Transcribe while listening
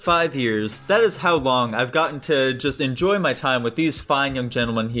5 years. That is how long I've gotten to just enjoy my time with these fine young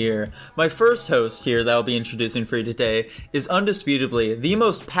gentlemen here. My first host here that I'll be introducing for you today is undisputably the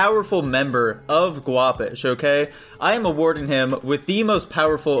most powerful member of Guapish, okay? I am awarding him with the most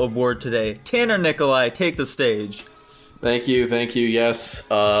powerful award today. Tanner Nikolai, take the stage. Thank you, yes.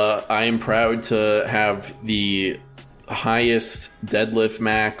 I am proud to have the highest deadlift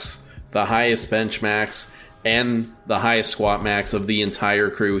max, the highest bench max, and the highest squat max of the entire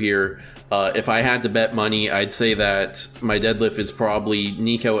crew here. If I had to bet money, I'd say that my deadlift is probably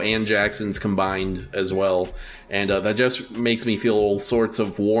Nico and Jackson's combined as well. And that just makes me feel all sorts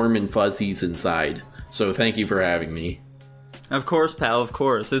of warm and fuzzies inside. So thank you for having me. Of course, pal, of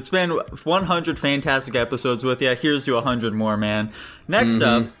course. It's been 100 fantastic episodes with you. Here's to 100 more, man. Next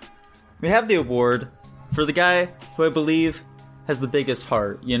up, we have the award for the guy who I believe has the biggest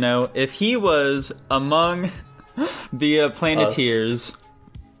heart, you know? If he was among the Planeteers,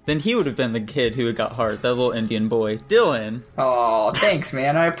 then he would have been the kid who got heart, that little Indian boy. Dylan. Oh, thanks,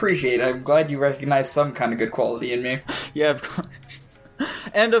 man. I appreciate it. I'm glad you recognize some kind of good quality in me. Yeah, of course.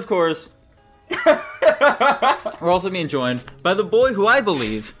 And, of course, we're also being joined by the boy who I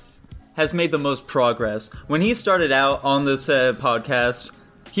believe has made the most progress. When he started out on this podcast,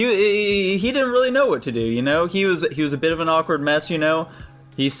 he didn't really know what to do, you know? He was a bit of an awkward mess, you know?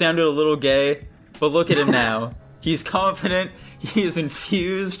 He sounded a little gay, but look at him now. He's confident, he is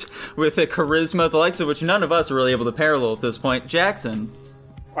infused with a charisma, the likes of which none of us are really able to parallel at this point. Jackson.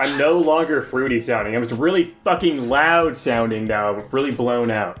 I'm no longer fruity sounding. I'm just really fucking loud sounding now, really blown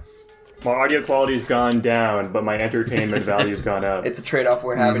out. My audio quality's gone down, but my entertainment value's gone up. It's a trade-off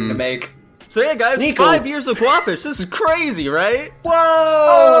we're having to make. So yeah, guys, Nico. 5 years of Guapish. This is crazy, right? Whoa!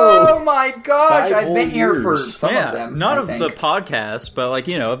 Oh my gosh, 5 I've whole been here for years. some of them. Not I of think. the podcast, but like,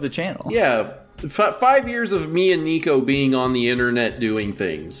 you know, of the channel. Yeah, 5 years of me and Nico being on the internet doing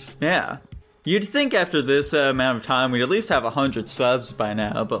things. Yeah. You'd think after this amount of time, we'd at least have 100 subs by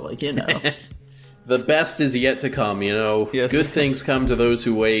now, but like, you know. The best is yet to come, you know? Yes. Good things come to those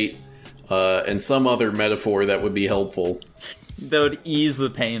who wait, and some other metaphor that would be helpful. That would ease the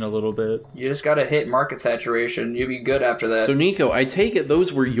pain a little bit. You just gotta hit market saturation. You'll be good after that. So, Nico, I take it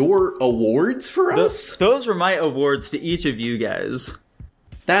those were your awards for us? Those were my awards to each of you guys.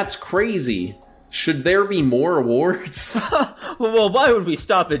 That's crazy. Should there be more awards? Well, why would we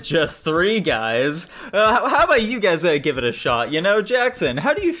stop at just 3 guys? How about you guys give it a shot? You know, Jackson,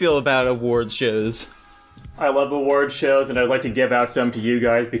 how do you feel about awards shows? I love award shows, and I'd like to give out some to you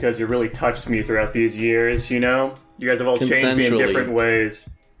guys because you really touched me throughout these years, you know? You guys have all changed me in different ways.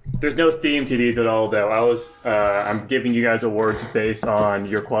 There's no theme to these at all, though. I'm giving you guys awards based on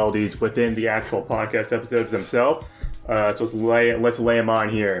your qualities within the actual podcast episodes themselves. So let's lay them on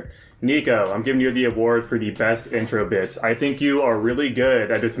here. Nico, I'm giving you the award for the best intro bits. I think you are really good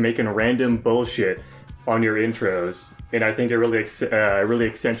at just making random bullshit on your intros, and I think it really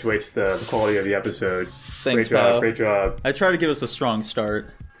accentuates the quality of the episodes. Thanks, Great job. I try to give us a strong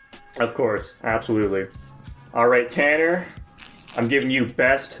start. Of course, absolutely. All right, Tanner, I'm giving you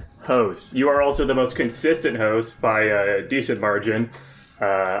best host. You are also the most consistent host by a decent margin.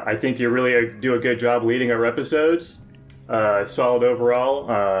 I think you really do a good job leading our episodes. Solid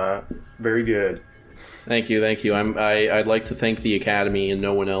overall. Very good. Thank you. I'd like to thank the Academy and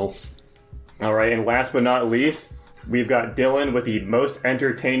no one else. All right, and last but not least, we've got Dylan with the Most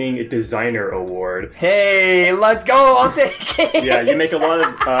Entertaining Designer Award. Hey, let's go! I'll take it! Yeah, you make a lot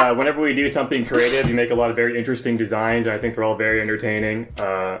of, whenever we do something creative, you make a lot of very interesting designs, and I think they're all very entertaining.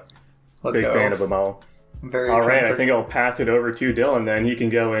 Big fan of them all. I'm very All right, eccentric. I think I'll pass it over to Dylan, then he can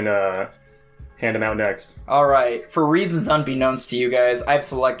go and hand them out next. Alright, for reasons unbeknownst to you guys, I've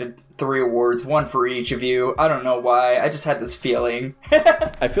selected 3 awards, one for each of you. I don't know why, I just had this feeling.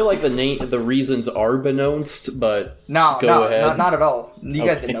 I feel like the reasons are beknownst, but No, go ahead. not at all. You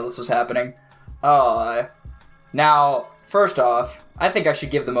guys didn't know this was happening. Now, first off, I think I should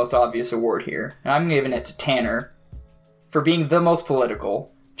give the most obvious award here. And I'm giving it to Tanner for being the most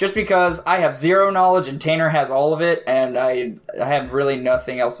political. Just because I have 0 knowledge and Tanner has all of it, and I have really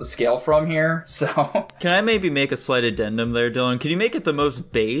nothing else to scale from here, so... Can I maybe make a slight addendum there, Dylan? Can you make it the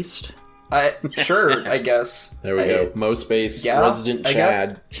most based? Sure, I guess. There we go. Most based, yeah, resident I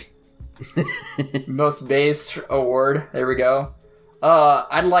Chad. Most based award. There we go.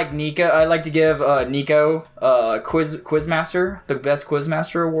 I'd like to give Nico Quizmaster, the best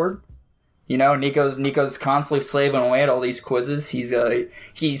Quizmaster award. You know, Nico's constantly slaving away at all these quizzes.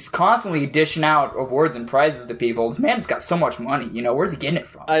 He's constantly dishing out awards and prizes to people. This man's got so much money. You know, where's he getting it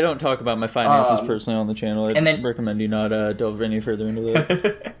from? I don't talk about my finances personally on the channel. I and then- recommend you not delve any further into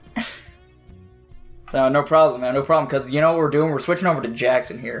that. No problem, man. No problem, because you know what we're doing? We're switching over to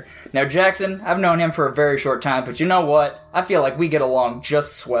Jackson here. Now, Jackson, I've known him for a very short time, but you know what? I feel like we get along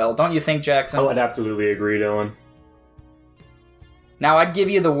just swell. Don't you think, Jackson? I would absolutely agree, Dylan. Now, I'd give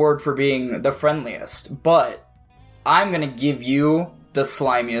you the word for being the friendliest, but I'm going to give you the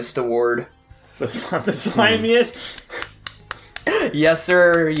slimiest award. The slimiest? Yes,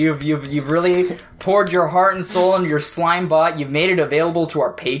 sir. You've really poured your heart and soul into your slime bot. You've made it available to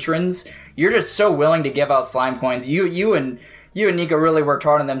our patrons. You're just so willing to give out slime coins. You and Nico really worked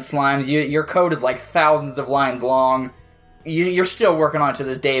hard on them slimes. Your code is like thousands of lines long. You're still working on it to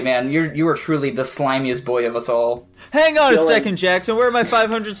this day, man. You are truly the slimiest boy of us all. Hang on a second, Jackson. Where are my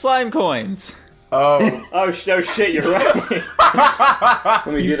 500 slime coins? Oh shit, you're right.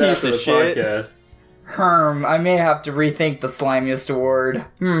 Let me do that for the podcast. I may have to rethink the slimiest award.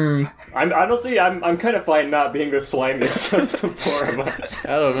 I'm honestly, I'm kind of fine not being the slimiest of the four of us.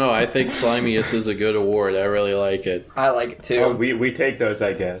 I don't know. I think slimiest is a good award. I really like it. I like it too. Oh, we take those,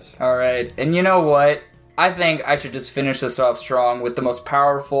 I guess. All right, and you know what? I think I should just finish this off strong with the most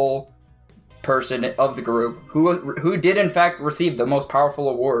powerful person of the group, who did in fact receive the most powerful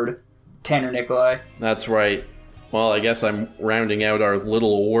award, Tanner Nikolai. That's right. Well, I guess I'm rounding out our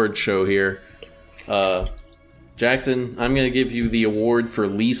little award show here. Jackson, I'm going to give you the award for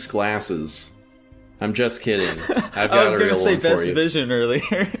least glasses. I'm just kidding. I've got I was going to say best vision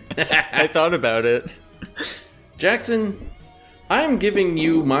earlier. I thought about it. Jackson, I'm giving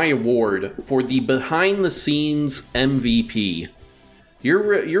you my award for the behind-the-scenes MVP.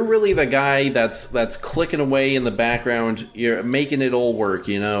 You're really the guy that's clicking away in the background. You're making it all work,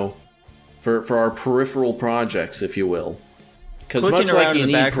 you know, for our peripheral projects, if you will. Because much like you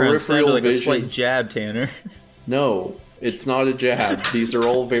need peripheral like vision, a slight jab, Tanner. No, it's not a jab. These are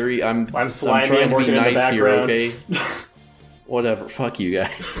all very. I'm slimy, trying to be nice here, okay? Whatever. Fuck you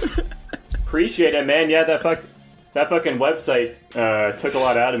guys. Appreciate it, man. Yeah, that fucking website took a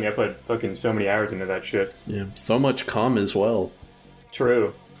lot out of me. I put fucking so many hours into that shit. Yeah, so much cum as well.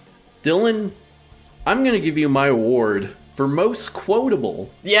 True. Dylan, I'm gonna give you my award for most quotable.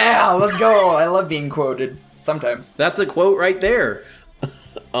 Yeah, let's go. I love being quoted. Sometimes. That's a quote right there.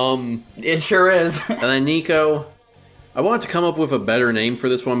 It sure is. And then Nico, I wanted to come up with a better name for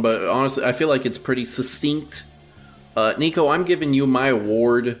this one, but honestly, I feel like it's pretty succinct. Nico, I'm giving you my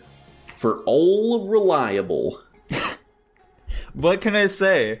award for all reliable. What can I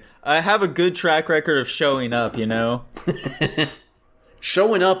say? I have a good track record of showing up, you know?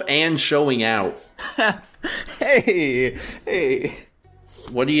 Showing up and showing out. Hey.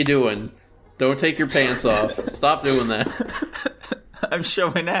 What are you doing? Don't take your pants off. Stop doing that. I'm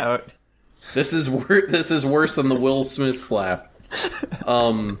showing out. This is worse than the Will Smith slap.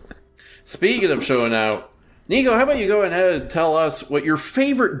 Speaking of showing out, Nico, how about you go ahead and tell us what your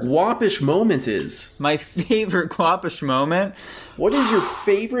favorite Guapish moment is? My favorite Guapish moment? What is your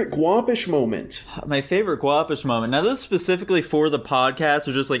favorite Guapish moment? My favorite Guapish moment. Now, this is specifically for the podcast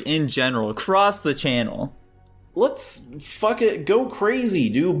or just like in general, across the channel. Let's go crazy.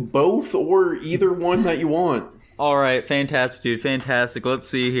 Do both or either one that you want. All right, fantastic, dude. Fantastic. Let's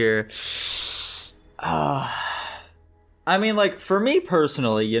see here. I mean, like, for me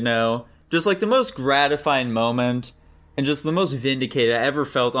personally, you know, just like the most gratifying moment and just the most vindicated I ever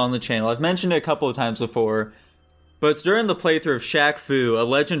felt on the channel. I've mentioned it a couple of times before, but it's during the playthrough of Shaq Fu, A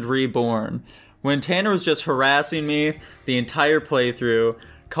Legend Reborn, when Tanner was just harassing me the entire playthrough,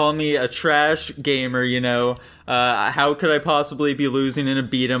 calling me a trash gamer, you know. How could I possibly be losing in a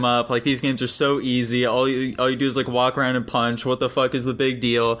beat 'em up? Like, these games are so easy. All you do is like walk around and punch. What the fuck is the big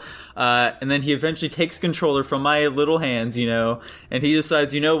deal? And then he eventually takes controller from my little hands, you know, and he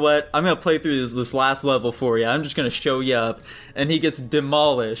decides, you know what? I'm gonna play through this last level for you. I'm just gonna show you up. And he gets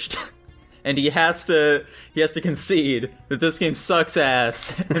demolished. And he has to concede that this game sucks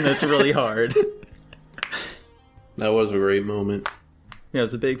ass and that's really hard. That was a great moment. Yeah, I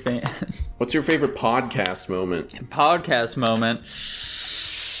was a big fan. What's your favorite podcast moment? Podcast moment.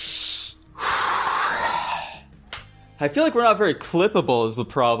 I feel like we're not very clippable is the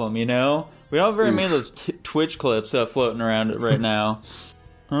problem, you know? We don't have very many of those Twitch clips floating around right now.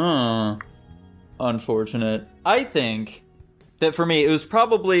 Unfortunate. I think that for me, it was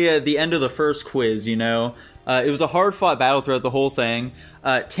probably the end of the first quiz, you know? It was a hard-fought battle throughout the whole thing.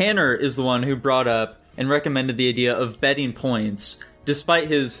 Tanner is the one who brought up and recommended the idea of betting points, despite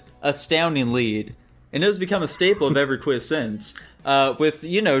his astounding lead. And it has become a staple of every quiz since. With,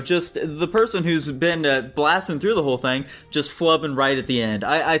 you know, just the person who's been blasting through the whole thing, just flubbing right at the end.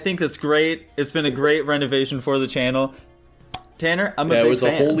 I think that's great. It's been a great renovation for the channel. Tanner, I'm a big fan. It was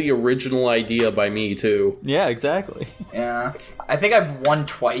a wholly original idea by me, too. Yeah, exactly. Yeah. I think I've won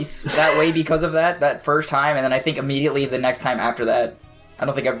twice that way because of that first time, and then I think immediately the next time after that. I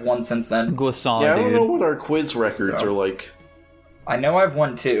don't think I've won since then. Guasson, yeah, I don't know what our quiz records are like. I know I've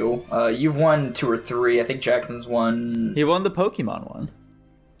won 2. You've won 2 or 3. I think Jackson's won... He won the Pokemon one.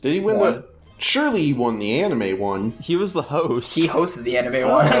 Did he win the... Surely he won the anime one. He was the host. He hosted the anime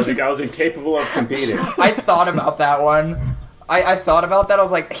one. I think I was incapable of competing. I thought about that one. I thought about that. I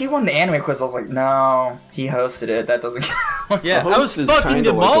was like, he won the anime quiz. I was like, no, he hosted it. That doesn't count. Yeah, I was fucking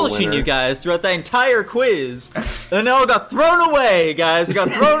demolishing you guys throughout that entire quiz. And it all got thrown away, guys. It got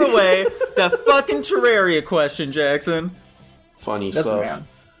thrown away. That fucking Terraria question, Jackson. Funny stuff. Man.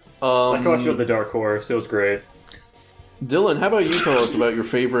 I crushed with the Dark Horse. It was great. Dylan, how about you tell us about your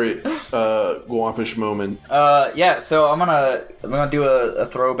favorite Guapish moment? Yeah, so I'm gonna do a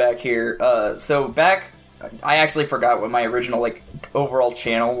throwback here. So back, I actually forgot what my original overall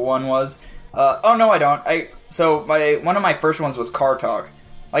channel one was. Oh no, I don't. One of my first ones was Car Talk.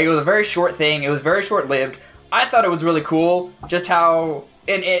 It was a very short thing. It was very short lived. I thought it was really cool, just how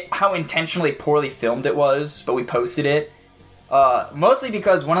intentionally poorly filmed it was. But we posted it. Mostly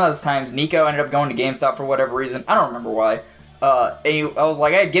because one of those times Nico ended up going to GameStop for whatever reason. I don't remember why. I was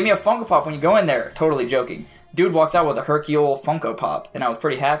like, hey, give me a Funko Pop when you go in there. Totally joking. Dude walks out with a Hercule Funko Pop, and I was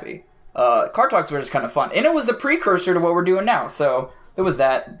pretty happy. Car Talks were just kind of fun. And it was the precursor to what we're doing now, so it was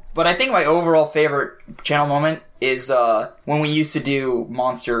that. But I think my overall favorite channel moment is when we used to do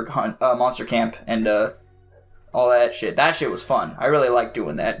Monster Camp and all that shit. That shit was fun. I really liked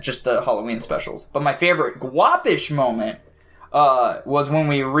doing that, just the Halloween specials. But my favorite Guapish moment was when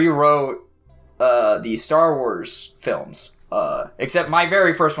we rewrote the Star Wars films. Except my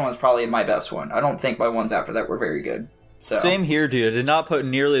very first one was probably my best one. I don't think my ones after that were very good. So. Same here, dude. I did not put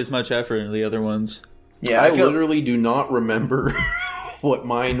nearly as much effort into the other ones. Yeah, I literally do not remember what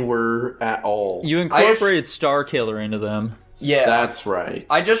mine were at all. You incorporated Star Killer into them. Yeah. That's right.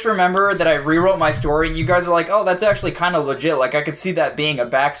 I just remember that I rewrote my story, and you guys were like, oh, that's actually kind of legit. I could see that being a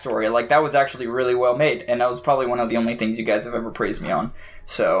backstory. That was actually really well made, and that was probably one of the only things you guys have ever praised me on.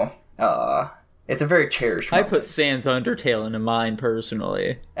 So, it's a very cherished moment. I put Sans Undertale into mine,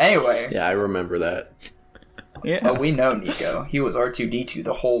 personally. Anyway. Yeah, I remember that. Yeah. Oh, we know Nico. He was R2-D2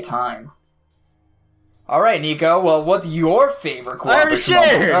 the whole time. Alright, Nico. Well, what's your favorite Guapish I already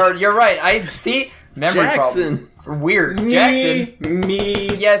shared! You're right. I see memory problems. Weird. Jackson.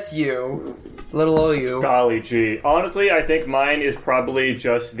 Me. Yes, you. Little old you. Golly gee. Honestly, I think mine is probably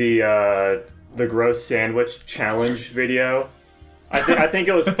just the gross sandwich challenge video. I think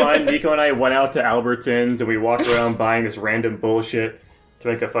it was fun. Nico and I went out to Albertsons and we walked around buying this random bullshit to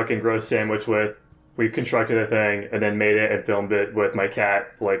make a fucking gross sandwich with. We constructed a thing and then made it and filmed it with my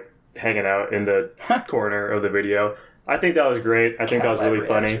cat, hanging out in the corner of the video. I think that was great. I think that was really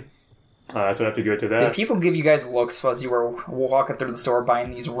funny. So I have to give it to that. Did people give you guys looks as you were walking through the store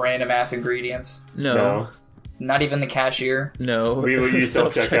buying these random ass ingredients? No. Not even the cashier? No. We used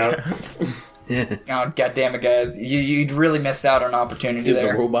self-checkout. Oh, goddammit, guys. You really missed out on an opportunity there.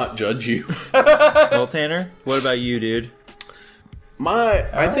 Did the robot judge you? Well, Tanner, what about you, dude?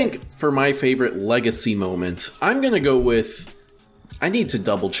 I think for my favorite legacy moment, I'm going to go with... I need to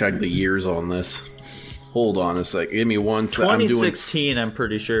double check the years on this. Hold on a sec. Give me one sec. 2016, I'm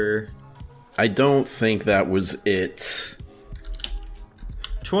pretty sure. I don't think that was it.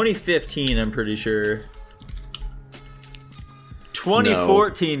 2015, I'm pretty sure.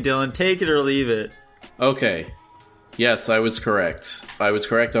 2014, no. Dylan. Take it or leave it. Okay. Yes, I was correct. I was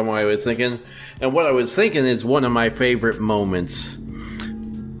correct on what I was thinking. And what I was thinking is one of my favorite moments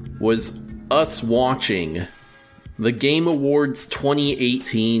was us watching the Game Awards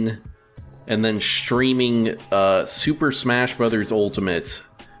 2018 and then streaming Super Smash Bros. Ultimate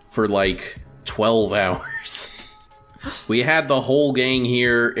for 12 hours. We had the whole gang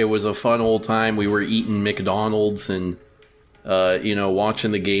here. It was a fun old time. We were eating McDonald's and,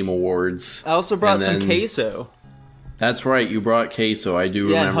 watching the Game Awards. I also brought some queso. That's right, you brought queso. I do remember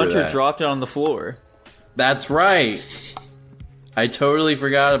that. Yeah, and Hunter dropped it on the floor. That's right. I totally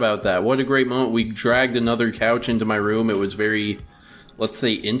forgot about that. What a great moment. We dragged another couch into my room. It was very, let's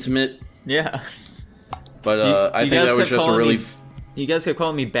say, intimate. Yeah. But I think that was just a really... You guys kept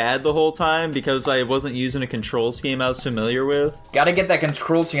calling me bad the whole time because I wasn't using a control scheme I was familiar with. Gotta get that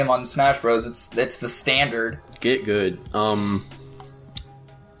control scheme on Smash Bros. It's the standard. Get good.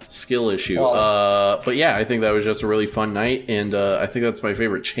 Skill issue. Well, but yeah, I think that was just a really fun night, and I think that's my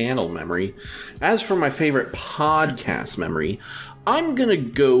favorite channel memory. As for my favorite podcast memory, I'm gonna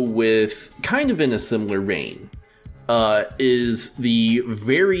go with, kind of in a similar vein, is the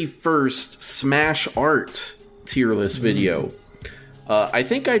very first Smash Art tier list video. I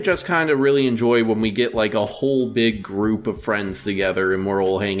think I just kind of really enjoy when we get like a whole big group of friends together and we're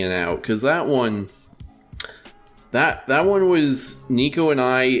all hanging out. Because that one was Nico and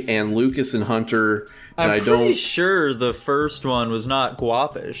I and Lucas and Hunter. And I'm pretty sure the first one was not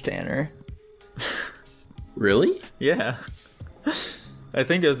Guapish, Tanner. Really? Yeah. I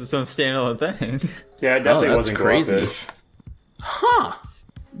think it was its own standalone thing. Yeah, it definitely wasn't crazy. Guapish. Huh.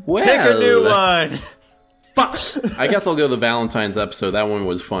 Well, pick a new one! Fuck! I guess I'll go the Valentine's episode. That one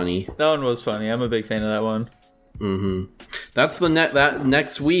was funny. That one was funny. I'm a big fan of that one. Mm-hmm. That's that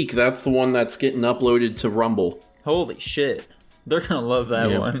next week. That's the one that's getting uploaded to Rumble. Holy shit. They're gonna love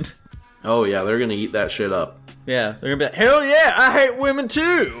that one. Oh yeah, they're gonna eat that shit up. Yeah, they're gonna be like, hell yeah, I hate women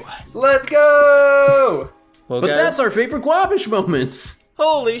too! Let's go! Well, But guys, that's our favorite Guapish moments!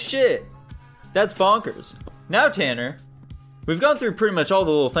 holy shit! That's bonkers. Now, Tanner, we've gone through pretty much all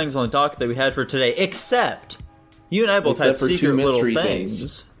the little things on the docket that we had for today, except you and I both had for secret two little mystery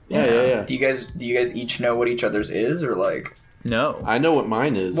things. Yeah. Do you guys each know what each other's is, or like? No. I know what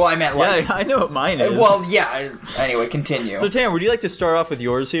mine is. Well, I meant like. Yeah, I know what mine is. Well, yeah. Anyway, continue. So, Tanner, would you like to start off with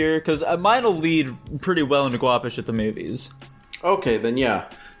yours here? Because mine will lead pretty well into Guapish at the movies. Okay, then yeah.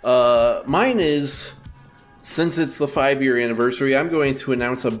 Mine is, since it's the 5-year anniversary, I'm going to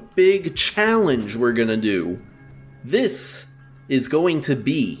announce a big challenge we're going to do. This is going to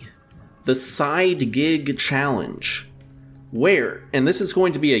be the Side Gig Challenge. And this is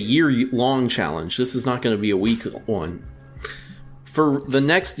going to be a year-long challenge. This is not going to be a week one. For the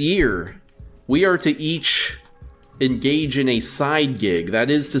next year, we are to each engage in a side gig. That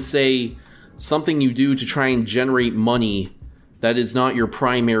is to say, something you do to try and generate money that is not your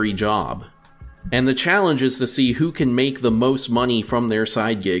primary job. And the challenge is to see who can make the most money from their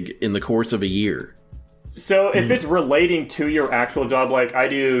side gig in the course of a year. So if it's relating to your actual job, like I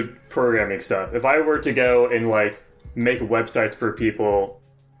do programming stuff, if I were to go and like make websites for people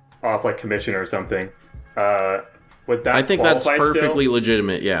off like commission or something, would that I think that's perfectly still?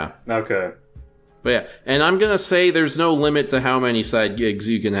 legitimate, yeah. Okay. But yeah, and I'm gonna say there's no limit to how many side gigs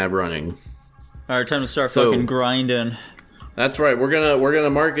you can have running. Alright, time to start fucking grinding. That's right. We're gonna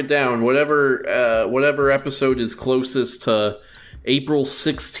mark it down. Whatever episode is closest to April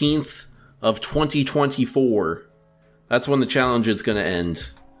 16th of 2024. That's when the challenge is gonna end.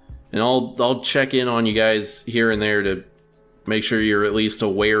 And I'll check in on you guys here and there to make sure you're at least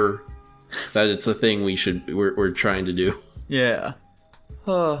aware that it's a thing we're trying to do. Yeah.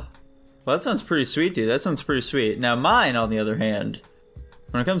 Well, that sounds pretty sweet, dude. That sounds pretty sweet. Now, mine, on the other hand,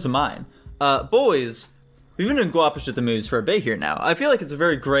 when it comes to mine, boys, we've been doing Guapish at the movies for a bit here now. I feel like it's a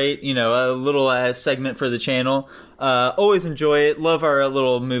very great, a little segment for the channel. Always enjoy it. Love our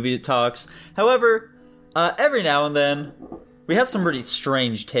little movie talks. However, every now and then, we have some pretty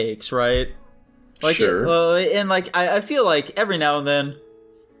strange takes, right? Like, sure. I feel like every now and then,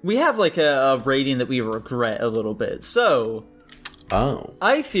 we have like a rating that we regret a little bit. So,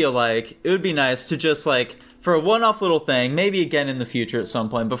 I feel like it would be nice to just like, for a one-off little thing, maybe again in the future at some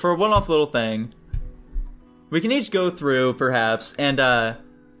point, but for a one-off little thing, we can each go through perhaps and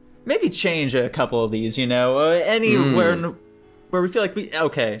maybe change a couple of these, anywhere where we feel like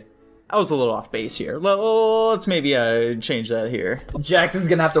I was a little off base here. Let's maybe change that here. Jackson's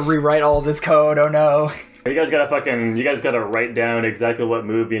gonna have to rewrite all this code. Oh no. You guys gotta write down exactly what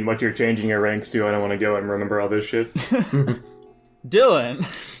movie and what you're changing your ranks to. I don't want to go and remember all this shit. Dylan.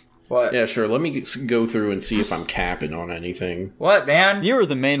 What? Yeah, sure. Let me go through and see if I'm capping on anything. What, man? You were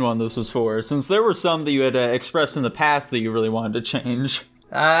the main one this was for, since there were some that you had expressed in the past that you really wanted to change.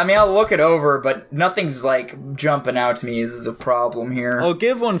 I'll look it over, but nothing's, like, jumping out to me is a problem here. I'll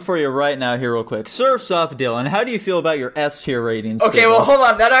give one for you right now here real quick. Surf's Up, Dylan. How do you feel about your S-tier ratings? Okay, well, hold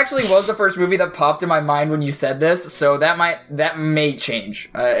on. That actually was the first movie that popped in my mind when you said this, so that may change.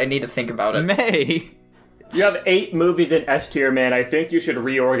 I need to think about it. May? You have 8 movies in S-tier, man. I think you should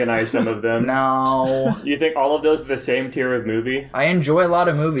reorganize some of them. No. You think all of those are the same tier of movie? I enjoy a lot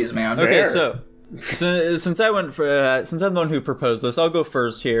of movies, man. Okay, so since I'm the one who proposed this, I'll go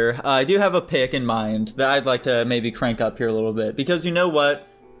first here. I do have a pick in mind that I'd like to maybe crank up here a little bit. Because you know what,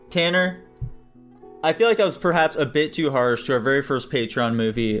 Tanner? I feel like I was perhaps a bit too harsh to our very first Patreon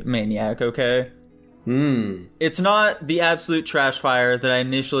movie, Maniac, okay? It's not the absolute trash fire that I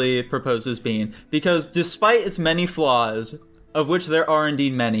initially proposed as being, because despite its many flaws, of which there are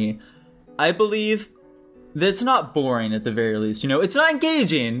indeed many, I believe that it's not boring at the very least. It's not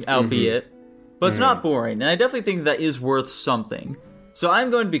engaging, albeit, but it's not boring, and I definitely think that is worth something. So I'm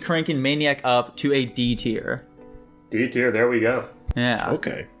going to be cranking Maniac up to a D tier. D tier, there we go. Yeah.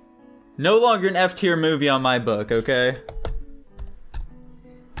 Okay. No longer an F tier movie on my book, okay?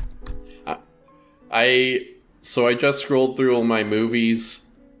 So I just scrolled through all my movies,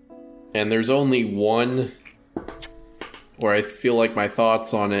 and there's only one where I feel like my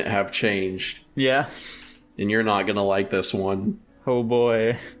thoughts on it have changed. Yeah. And you're not gonna like this one. Oh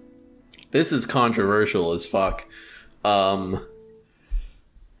boy. This is controversial as fuck. I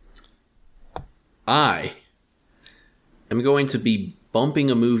am going to be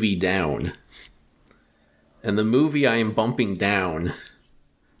bumping a movie down. And the movie I am bumping down...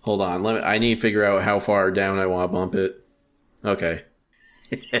 Hold on, I need to figure out how far down I want to bump it. Okay.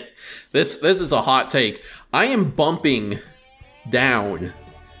 This is a hot take. I am bumping down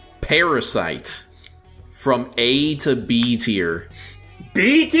Parasite from A to B tier.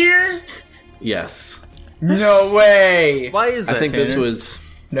 B tier? Yes. No way! Why is that, I think Tanner? this was...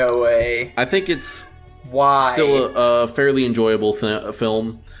 No way. I think it's Why? still a fairly enjoyable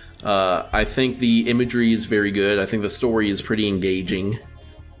film. I think the imagery is very good. I think the story is pretty engaging.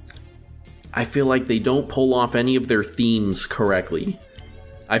 I feel like they don't pull off any of their themes correctly.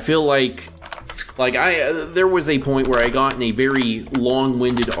 I feel like there was a point where I got in a very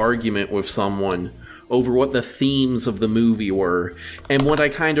long-winded argument with someone over what the themes of the movie were, and what I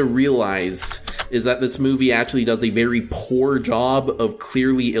kind of realized is that this movie actually does a very poor job of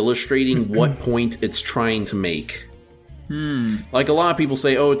clearly illustrating what point it's trying to make. Like, a lot of people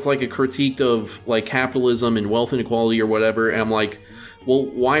say, oh, it's like a critique of, like, capitalism and wealth inequality or whatever, and I'm like, well,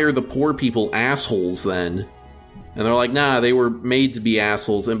 why are the poor people assholes then? And they're like, nah, they were made to be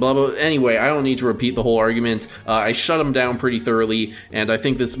assholes, and blah, blah. Anyway, I don't need to repeat the whole argument. I shut them down pretty thoroughly, and I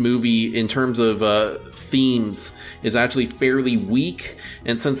think this movie, in terms of themes, is actually fairly weak.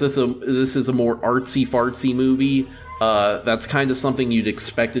 And since this is a more artsy-fartsy movie, that's kind of something you'd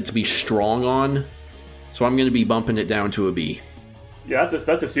expect it to be strong on. So I'm going to be bumping it down to a B. Yeah,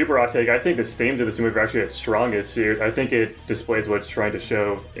 that's a super hot take. I think the themes of this movie are actually its strongest suit. I think it displays what it's trying to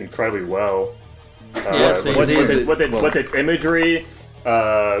show incredibly well. Yes, with its imagery,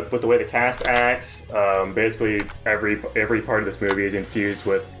 with the way the cast acts, basically every part of this movie is infused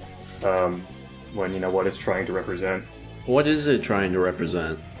with what it's trying to represent. What is it trying to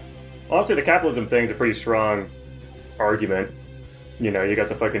represent? Honestly, the capitalism thing's a pretty strong argument. You know, you got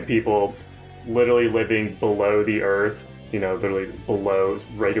the fucking people literally living below the earth, literally below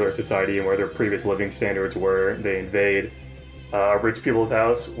regular society and where their previous living standards were. They invade rich people's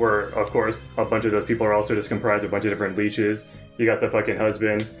house, where, of course, a bunch of those people are also just comprised of a bunch of different leeches. You got the fucking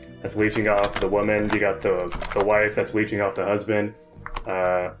husband that's leeching off the woman. You got the wife that's leeching off the husband.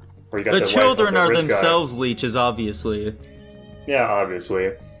 Or you got the children are rich themselves guy. leeches, obviously. Yeah,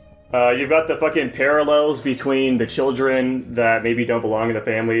 obviously. You've got the fucking parallels between the children that maybe don't belong in the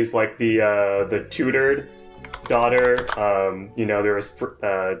families, like the tutored daughter. There was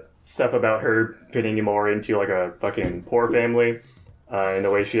stuff about her fitting more into like a fucking poor family in the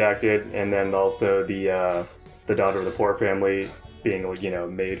way she acted, and then also the daughter of the poor family being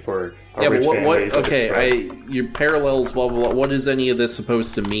made for a rich family. Your parallels, blah blah blah. What is any of this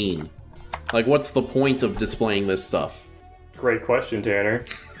supposed to mean? Like, what's the point of displaying this stuff? Great question, Tanner.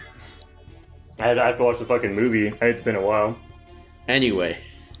 I have to watch the fucking movie. It's been a while. Anyway,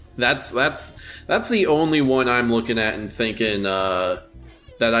 that's the only one I'm looking at and thinking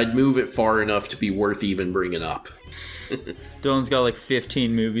that I'd move it far enough to be worth even bringing up. Dylan's got like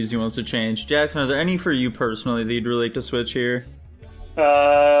 15 movies he wants to change. Jackson, are there any for you personally that you'd really like to switch here?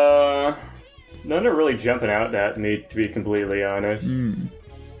 None are really jumping out at me, to be completely honest.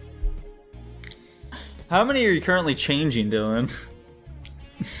 How many are you currently changing, Dylan?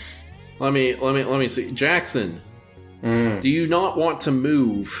 Let me see. Jackson, do you not want to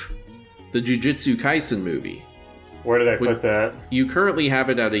move the Jujutsu Kaisen movie? Where did I put that? You currently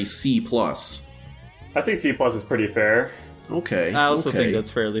have it at a C+. I think C+ is pretty fair. Okay. I also think that's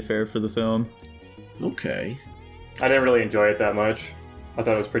fairly fair for the film. Okay. I didn't really enjoy it that much. I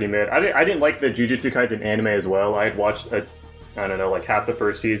thought it was pretty mid. I didn't like the Jujutsu Kaisen anime as well. I had watched half the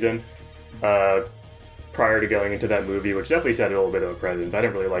first season prior to going into that movie, which definitely had a little bit of a presence. I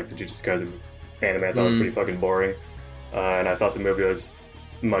didn't really like the Jujutsu Kaisen anime. I thought it was pretty fucking boring. And I thought the movie was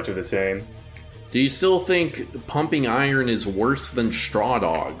much of the same. Do you still think Pumping Iron is worse than Straw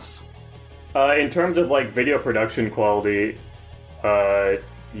Dogs? In terms of like video production quality,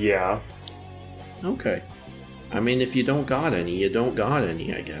 yeah. Okay. I mean, if you don't got any, you don't got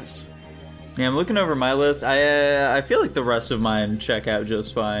any, I guess. Yeah, I'm looking over my list. I feel like the rest of mine check out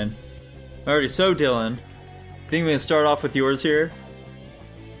just fine. Alrighty, so Dylan, think we can start off with yours here?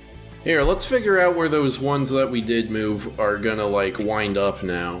 Here, let's figure out where those ones that we did move are gonna, wind up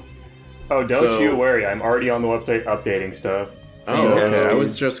now. Oh, don't you worry. I'm already on the website updating stuff. Oh, okay. I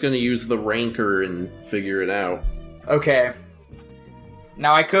was just gonna use the ranker and figure it out. Okay.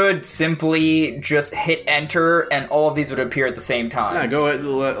 Now, I could simply just hit enter, and all of these would appear at the same time. Yeah, go ahead,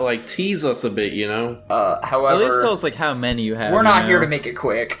 like, tease us a bit, you know? However... At least tell us, like, how many you have. We're not here to make it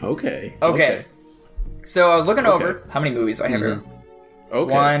quick. Okay. So, I was looking over how many movies I have here.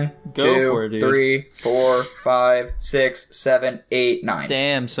 Okay. 1, Go 2, for it, dude. 3, 4, 5, 6, 7, 8, 9.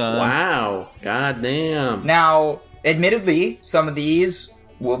 Damn, son. Wow. God damn. Now, admittedly, some of these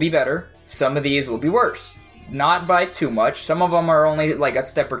will be better. Some of these will be worse. Not by too much. Some of them are only like a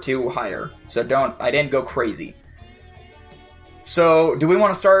step or two higher. So I didn't go crazy. So, do we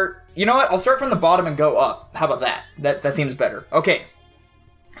want to start? You know what? I'll start from the bottom and go up. How about that? That seems better. Okay.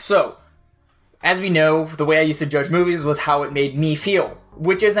 So, as we know, the way I used to judge movies was how it made me feel.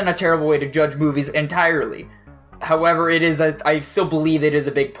 Which isn't a terrible way to judge movies entirely. However, I still believe it is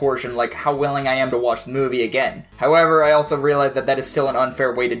a big portion, like how willing I am to watch the movie again. However, I also realize that is still an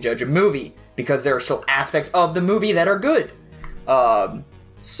unfair way to judge a movie, because there are still aspects of the movie that are good.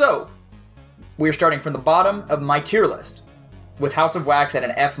 So, we're starting from the bottom of my tier list, with House of Wax at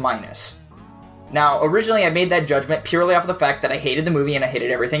an F-. Now, originally I made that judgment purely off of the fact that I hated the movie and I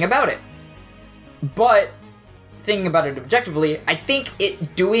hated everything about it. But, thinking about it objectively, I think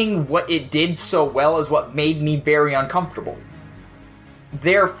it doing what it did so well is what made me very uncomfortable.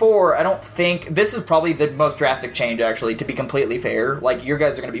 Therefore, I don't think... This is probably the most drastic change, actually, to be completely fair. Like, you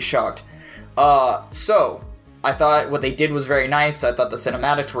guys are going to be shocked. So, I thought what they did was very nice. I thought the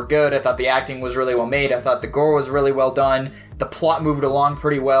cinematics were good. I thought the acting was really well made. I thought the gore was really well done. The plot moved along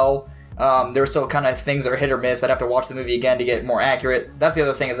pretty well. There were still kind of things that are hit or miss. I'd have to watch the movie again to get more accurate. That's the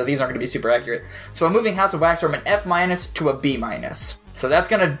other thing, is that these aren't going to be super accurate. So I'm moving House of Wax from an F- to a B-. So that's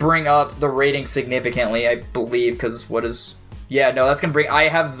going to bring up the rating significantly, I believe, because what is... Yeah, no, that's going to bring... I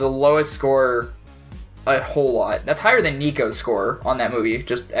have the lowest score a whole lot. That's higher than Nico's score on that movie,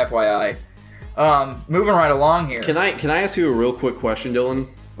 just FYI. Moving right along here. Can I ask you a real quick question, Dylan?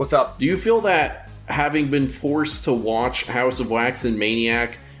 What's up? Do you feel that having been forced to watch House of Wax and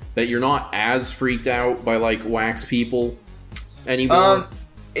Maniac, that you're not as freaked out by, like, wax people anymore?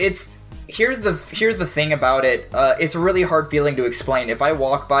 Here's the thing about it. It's a really hard feeling to explain. If I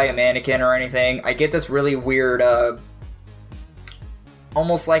walk by a mannequin or anything, I get this really weird,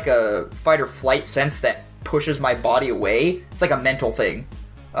 almost like a fight or flight sense that pushes my body away. It's like a mental thing.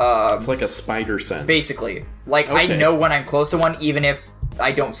 It's like a spider sense. Basically. Like, okay. I know when I'm close to one, even if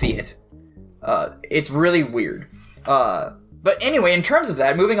I don't see it. It's really weird. But anyway, in terms of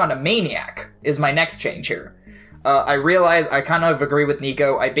that, moving on to Maniac is my next change here. I realize I kind of agree with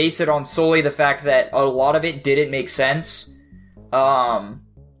Nico. I base it on solely the fact that a lot of it didn't make sense. But,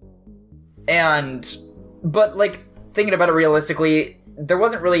 like, thinking about it realistically, there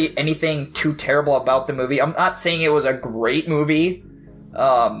wasn't really anything too terrible about the movie. I'm not saying it was a great movie.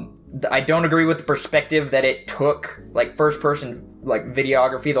 I don't agree with the perspective that it took, like, first-person, like,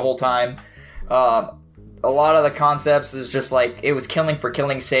 videography the whole time. A lot of the concepts is just like, it was killing for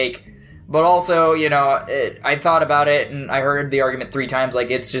killing's sake. But also, you know, I thought about it, and I heard the argument 3 times, like,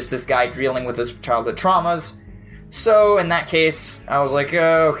 it's just this guy dealing with his childhood traumas. So, in that case, I was like,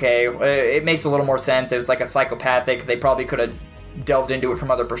 okay, it makes a little more sense. It's like a psychopathic. They probably could have delved into it from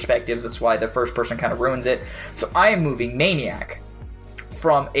other perspectives. That's why the first person kind of ruins it. So, I am moving Maniac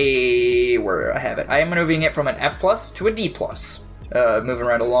from where I have it. I am moving it from an F+ to a D+. Moving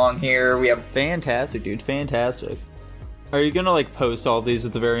right along here, we have... Fantastic, dude. Fantastic. Are you gonna, like, post all these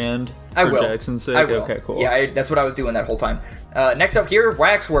at the very end? I will. For Jackson's sake? I will. Okay, cool. Yeah, that's what I was doing that whole time. Next up here,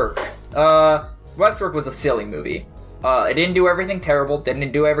 Waxwork. Waxwork was a silly movie. It didn't do everything terrible,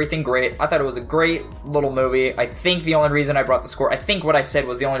 didn't do everything great. I thought it was a great little movie. I think the only reason I brought the score... I think what I said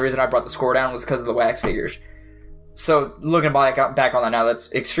was the only reason I brought the score down was because of the wax figures. So, looking back on that now,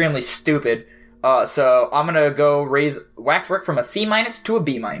 that's extremely stupid. So I'm gonna go raise Waxwork from a C- to a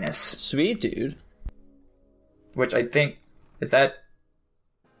B-. Sweet, dude. Which I think... Is that...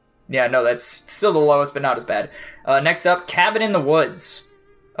 Yeah, no, that's still the lowest, but not as bad. Next up, Cabin in the Woods.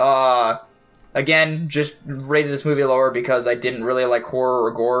 Again, just rated this movie lower because I didn't really like horror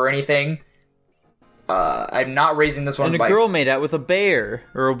or gore or anything. I'm not raising this one by... And a girl made out with a bear.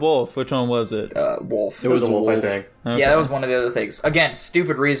 Or a wolf. Which one was it? Wolf. It was a wolf, I think. Okay. Yeah, that was one of the other things. Again,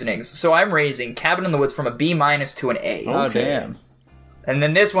 stupid reasonings. So I'm raising Cabin in the Woods from a B- to an A. Oh, damn. And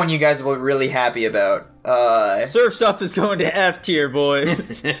then this one you guys will be really happy about. Surf's Up is going to F tier,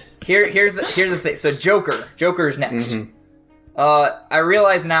 boys. Here's the thing. So Joker's next. Mm-hmm. I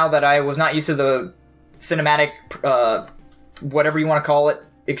realize now that I was not used to the cinematic, whatever you want to call it,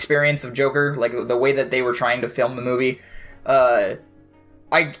 experience of Joker, like the way that they were trying to film the movie. I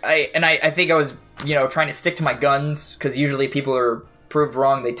think I was, trying to stick to my guns, because usually people are proved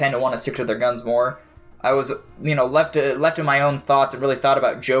wrong. They tend to want to stick to their guns more. I was, left in my own thoughts and really thought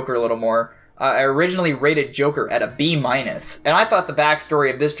about Joker a little more, I originally rated Joker at a B-, and I thought the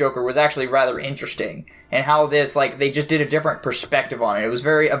backstory of this Joker was actually rather interesting, and how this, they just did a different perspective on it. It was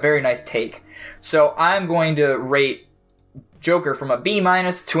a very nice take. So I'm going to rate Joker from a B-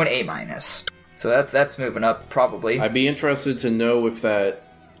 to an A-. So that's moving up, probably. I'd be interested to know if that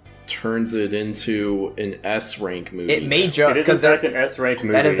turns it into an S rank movie. It may just, because that's an S rank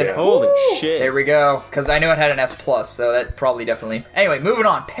movie. That is holy shit. There we go. Because I knew it had an S+, so that probably definitely. Anyway, moving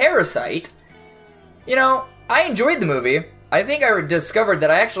on. Parasite. I enjoyed the movie. I think I discovered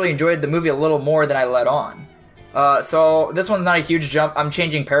that I actually enjoyed the movie a little more than I let on. So this one's not a huge jump. I'm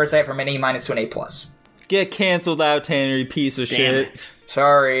changing Parasite from an A- to an A+. Get canceled out, Tanner, you piece of shit. It.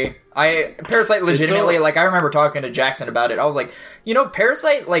 Sorry. Parasite legitimately, I remember talking to Jackson about it. I was like,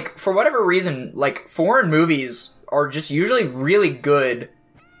 Parasite, for whatever reason, foreign movies are just usually really good,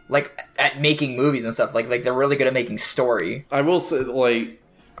 at making movies and stuff. Like they're really good at making story. I will say,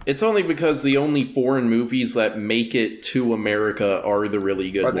 it's only because the only foreign movies that make it to America are the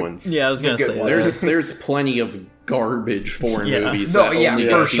really good ones. Yeah, I was going to say there's plenty of garbage foreign movies that only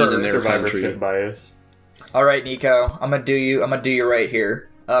get seen in their country. Bias. All right, Nico, I'm gonna do you right here.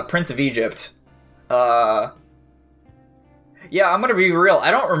 Prince of Egypt. Yeah, I'm gonna be real.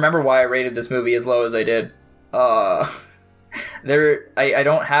 I don't remember why I rated this movie as low as I did. I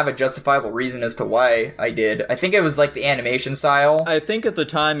don't have a justifiable reason as to why I did. I think it was the animation style. I think at the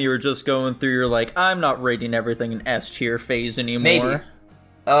time you were just going through your I'm not rating everything in S tier phase anymore. Maybe.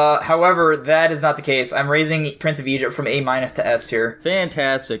 However, that is not the case. I'm raising Prince of Egypt from A- to S tier.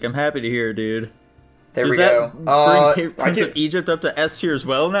 Fantastic. I'm happy to hear, dude. There Does we go. Bring Prince of Egypt up to S tier as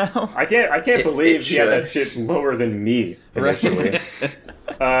well now? I can't believe he had that shit lower than me initially.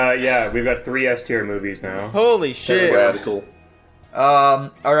 Yeah, we've got 3 S tier movies now. Holy shit! Radical. All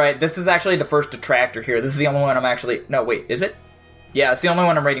right. This is actually the first detractor here. This is the only one I'm actually. No, wait. Is it? Yeah, it's the only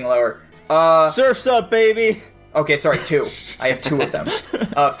one I'm rating lower. Surf's Up, baby. Okay, sorry, 2. I have 2 of them.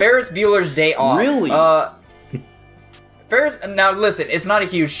 Ferris Bueller's Day Off. Really? Now listen, it's not a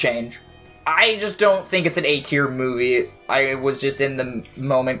huge change. I just don't think it's an A tier movie. I was just in the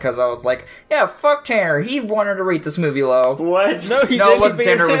moment because I was like, yeah, fuck Tanner. He wanted to rate this movie low. What? No, it wasn't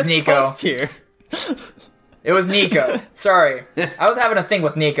Tanner, it was Nico. It was Nico. Sorry. I was having a thing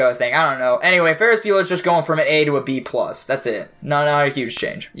with Nico, I think. I don't know. Anyway, Ferris Bueller's just going from an A to a B+. That's it. Not a huge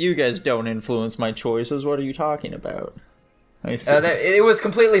change. You guys don't influence my choices. What are you talking about? It was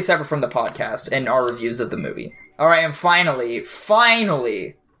completely separate from the podcast and our reviews of the movie. Alright, and finally,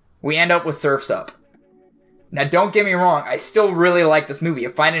 we end up with Surf's Up. Now, don't get me wrong, I still really like this movie. I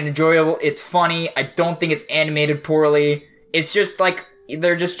find it enjoyable, it's funny, I don't think it's animated poorly. It's just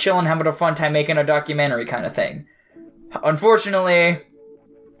they're just chilling, having a fun time making a documentary kind of thing. Unfortunately,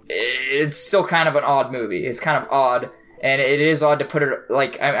 it's still kind of an odd movie. It's kind of odd, and it is odd to put it,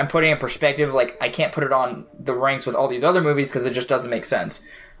 I'm putting it in perspective, I can't put it on the ranks with all these other movies because it just doesn't make sense.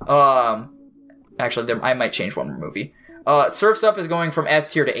 Actually, I might change one more movie. Surf's Up is going from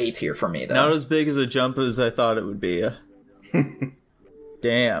S tier to A tier for me, though. Not as big as a jump as I thought it would be.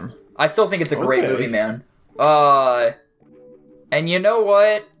 Damn. I still think it's a great movie, man. And you know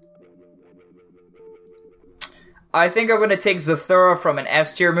what? I think I'm gonna take Zathura from an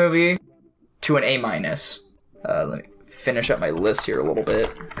S tier movie to an A-. Let me finish up my list here a little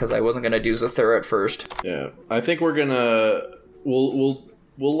bit, because I wasn't gonna do Zathura at first. Yeah, I think we're gonna... We'll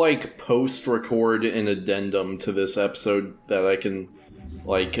post-record an addendum to this episode that I can,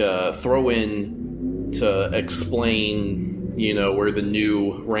 throw in to explain, where the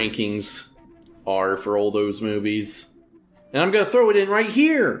new rankings are for all those movies. And I'm gonna throw it in right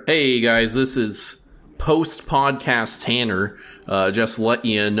here! Hey guys, this is post-podcast Tanner. Just let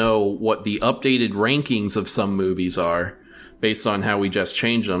you know what the updated rankings of some movies are, based on how we just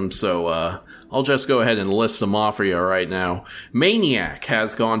changed them, so, I'll just go ahead and list them off for you right now. Maniac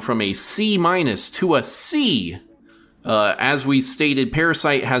has gone from a C- to a C. As we stated,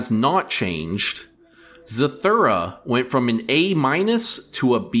 Parasite has not changed. Zathura went from an A-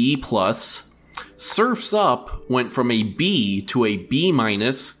 to a B+. Surf's Up went from a B to a B-.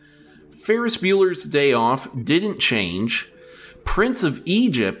 Ferris Bueller's Day Off didn't change. Prince of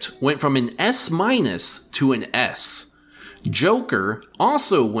Egypt went from an S- to an S. Joker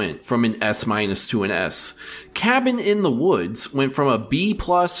also went from an S- to an S. Cabin in the Woods went from a B+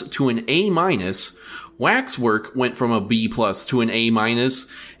 to an A-. Waxwork went from a B+ to an A-.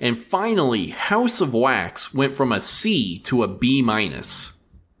 And finally, House of Wax went from a C to a B-.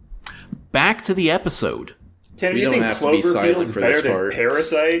 Back to the episode. Tim, you think Cloverfield's better than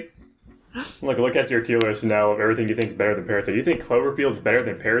Parasite? Look at your tier list now of everything you think is better than Parasite. You think Cloverfield's better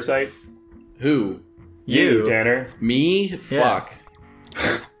than Parasite? Who? You. Tanner. Me? Yeah. Fuck.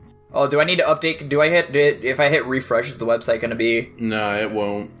 Oh, do I need to update? If I hit refresh, is the website going to be? No, it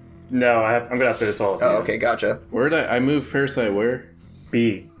won't. No, I'm going to have to this all. Oh, okay, gotcha. Where did I move Parasite where?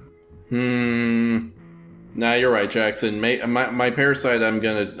 B. Nah, you're right, Jackson. My Parasite, I'm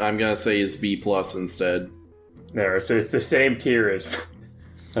gonna say is B plus instead. There, so it's the same tier as.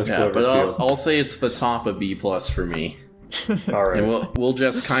 That's Yeah, but I'll say it's the top of B plus for me. All right. And we'll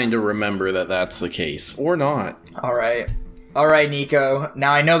just kind of remember that that's the case, or not. All right, Nico.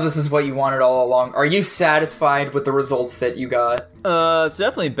 Now I know this is what you wanted all along. Are you satisfied with the results that you got? It's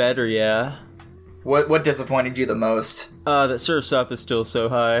definitely better, yeah. What disappointed you the most? That Surf's Up is still so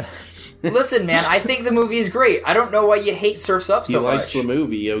high. Listen, man, I think the movie is great. I don't know why you hate Surf's Up so much. He likes the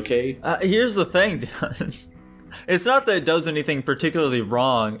movie, okay? Here's the thing, Dylan. It's not that it does anything particularly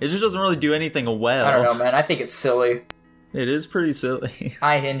wrong. It just doesn't really do anything well. I don't know, man. I think it's silly. It is pretty silly.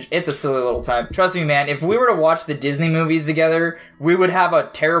 It's a silly little time. Trust me, man, if we were to watch the Disney movies together, we would have a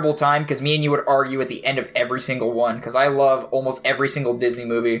terrible time because me and you would argue at the end of every single one because I love almost every single Disney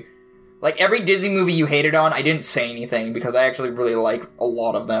movie. Like, every Disney movie you hated on, I didn't say anything because I actually really like a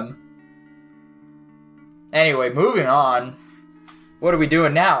lot of them. Anyway, moving on. What are we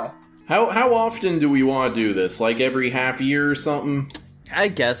doing now? How often do we want to do this? Like every half year or something? I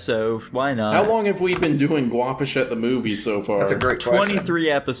guess so. Why not? How long have we been doing Guapish at the movies so far? That's a great question. 23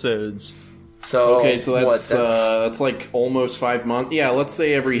 episodes. So okay, so that's like almost 5 months. Yeah, let's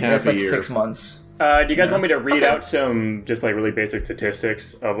say every half a year. 6 months. Do you guys want me to read out some just like really basic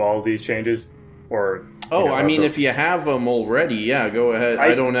statistics of all these changes, or? I mean, if you have them already, yeah, go ahead.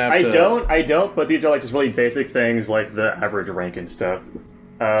 I don't have to. I don't. But these are like just really basic things, like the average rank and stuff.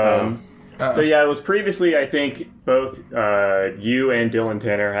 So yeah, it was previously, I think, both you and Dylan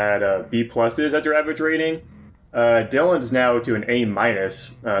Tanner had B pluses as your average rating. Dylan's now to an A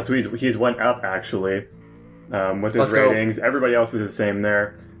minus, so he's went up actually with his ratings. Everybody else is the same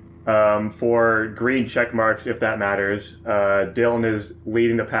there. For green check marks, if that matters, Dylan is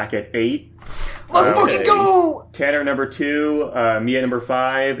leading the pack at 8. Let's fucking go! Tanner number 2, me at number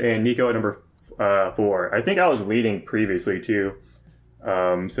 5, and Nico at number 4. I think I was leading previously too.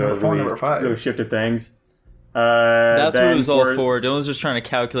 So number 5 really shifted things. That's what it was all for. Dylan's just trying to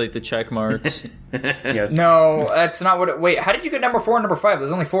calculate the check marks. Yes. No, that's not what wait, how did you get number 4 and number 5?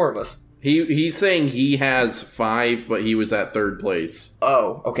 There's only 4 of us. He's saying he has 5, but he was at 3rd place.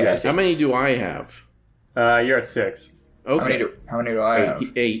 Oh, okay. Yeah. How many do I have? You're at 6. Okay. How many do I have?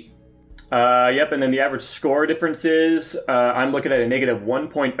 8. Yep, and then the average score differences, I'm looking at a negative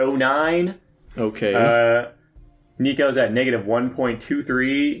 1.09. Okay. Nico's at negative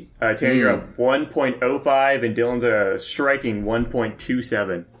 1.23. Tanner, you're at 1.05, and Dylan's at a striking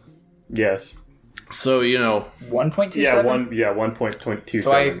 1.27. Yes. So, 1.27? Yeah, 1.27.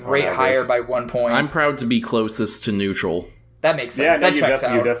 So I rate higher by 1 point. I'm proud to be closest to neutral. That makes sense. That checks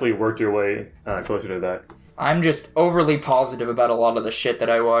out. You definitely worked your way closer to that. I'm just overly positive about a lot of the shit that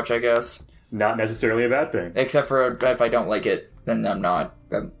I watch, I guess. Not necessarily a bad thing. Except for if I don't like it, then I'm not.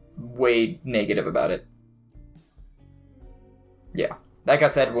 I'm way negative about it. Yeah. Like I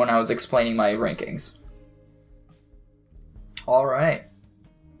said when I was explaining my rankings. Alright.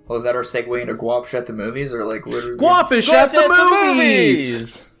 Well, is that our segue into Guapish at the movies? Or like, where Guapish at the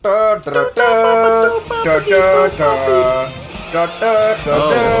movies! Oh,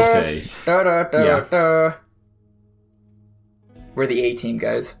 okay. Yeah. We're the A-team,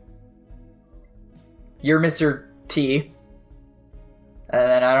 guys. You're Mr. T. And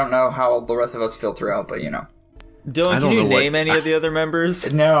then I don't know how the rest of us filter out, but Dylan, can you name any of the other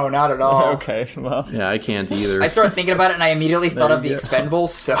members? No, not at all. Okay, well. Yeah, I can't either. I started thinking about it and I immediately thought of the Expendables,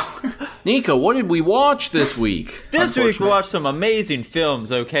 so... Nico, what did we watch this week? This week we watched some amazing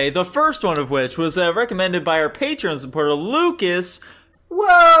films, okay? The first one of which was recommended by our Patreon supporter, Lucas.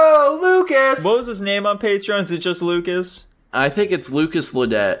 Whoa, Lucas! What was his name on Patreon? Is it just Lucas? I think it's Lucas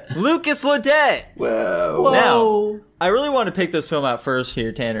Ledette. Lucas Ledette! Whoa. Now, I really want to pick this film out first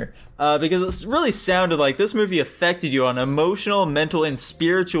here, Tanner, because it really sounded like this movie affected you on an emotional, mental, and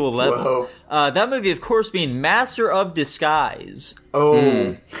spiritual level. That movie, of course, being Master of Disguise.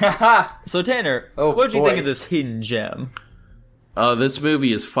 Oh. So, Tanner, what did you think of this hidden gem? This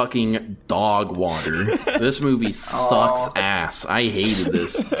movie is fucking dog water. This movie sucks ass. I hated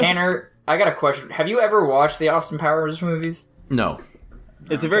this. Tanner, I got a question. Have you ever watched the Austin Powers movies? No.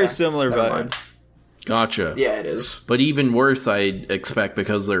 It's a very similar vibe. Gotcha. Yeah, it is. But even worse, I'd expect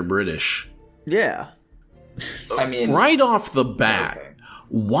because they're British. Yeah. I mean... Right off the bat,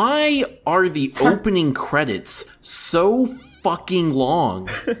 why are the opening credits so fucking long?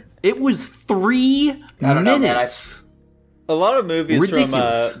 It was 3 minutes. I don't know, man. A lot of movies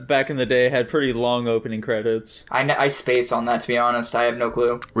Ridiculous. from back in the day had pretty long opening credits. I spaced on that, to be honest. I have no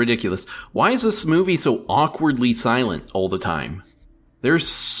clue. Ridiculous. Why is this movie so awkwardly silent all the time? There's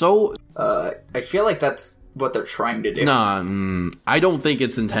so... I feel like that's what they're trying to do. Nah, I don't think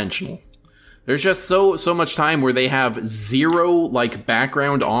it's intentional. There's just so much time where they have zero, like,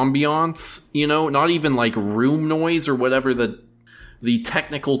 background ambiance, you know? Not even, like, room noise or whatever the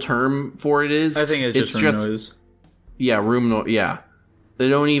technical term for it is. I think it's just room noise. Yeah, room noise, yeah. They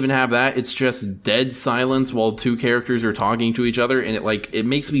don't even have that. It's just dead silence while two characters are talking to each other, and it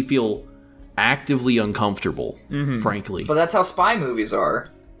makes me feel actively uncomfortable, frankly. But that's how spy movies are.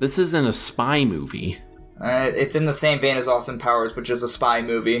 This isn't a spy movie. It's in the same vein as Austin Powers, which is a spy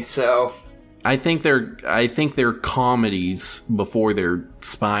movie, so... I think they're comedies before they're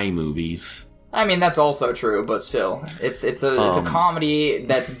spy movies. I mean, that's also true, but still, it's a comedy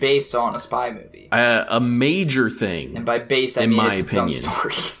that's based on a spy movie. A major thing, and by based, I mean it's its own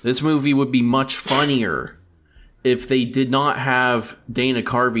story. This movie would be much funnier if they did not have Dana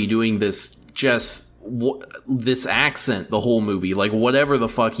Carvey doing this this accent the whole movie, like whatever the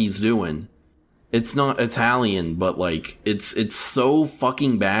fuck he's doing. It's not Italian, but, like, it's so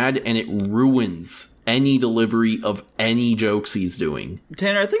fucking bad, and it ruins any delivery of any jokes he's doing.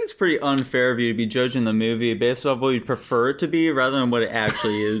 Tanner, I think it's pretty unfair of you to be judging the movie based off what you'd prefer it to be, rather than what it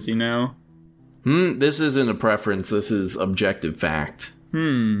actually is, you know? This isn't a preference, this is objective fact.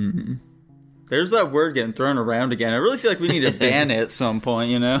 There's that word getting thrown around again. I really feel like we need to ban it at some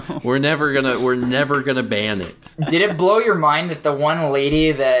point, you know? We're never gonna ban it. Did it blow your mind that the one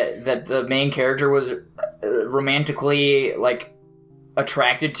lady that the main character was romantically, like,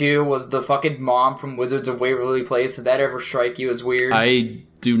 attracted to was the fucking mom from Wizards of Waverly Place? Did that ever strike you as weird? I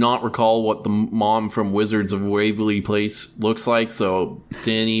do not recall what the mom from Wizards of Waverly Place looks like, so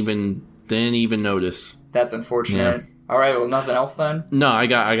didn't even notice. That's unfortunate. Yeah. All right, well, nothing else then? No, I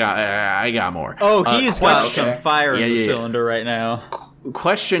got more. Oh, he's got some fire in the cylinder right now.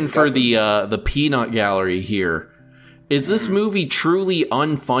 Question for the peanut gallery here. Is this movie truly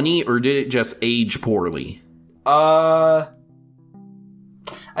unfunny, or did it just age poorly? I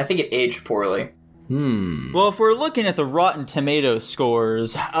think it aged poorly. Well, if we're looking at the Rotten Tomatoes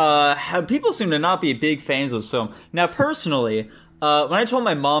scores, people seem to not be big fans of this film. Now, personally... when I told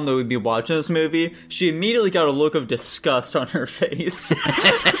my mom that we'd be watching this movie, she immediately got a look of disgust on her face.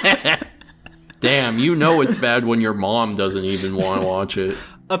 Damn, you know it's bad when your mom doesn't even want to watch it.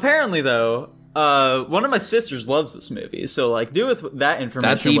 Apparently, though, one of my sisters loves this movie, so, like, do with that information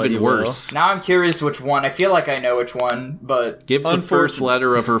That's even worse. Now I'm curious which one. I feel like I know which one, but... Give the first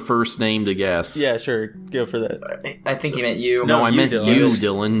letter of her first name to guess. Yeah, sure. Go for that. I think you meant you. No, I meant you,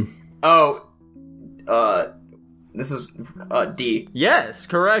 Dylan. Oh, this is D. Yes,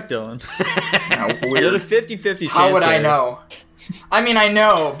 correct, Dylan. We had a 50-50 chance. How would I know? I mean, I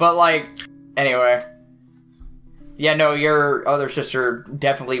know, but, like... Anyway. Yeah, no, your other sister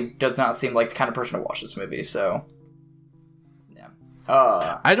definitely does not seem like the kind of person to watch this movie, so... Yeah.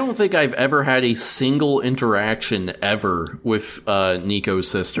 I don't think I've ever had a single interaction ever with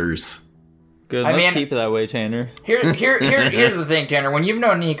Nico's sisters. Good, let's keep it that way, Tanner. Here's the thing, Tanner. When you've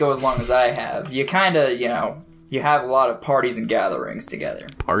known Nico as long as I have, you kind of, you know... You have a lot of parties and gatherings together.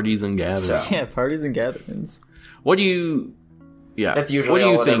 Parties and gatherings. So. Yeah, parties and gatherings. What do you... Yeah. That's usually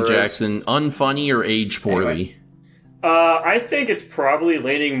what do you think, Jackson? Is. Unfunny or age poorly? Anyway. I think it's probably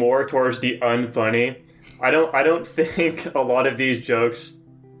leaning more towards the unfunny. I don't think a lot of these jokes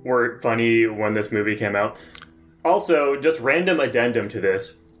were funny when this movie came out. Also, just random addendum to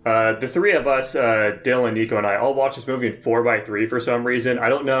this. The three of us, Dylan, Nico, and I, all watched this movie in 4x3 for some reason. I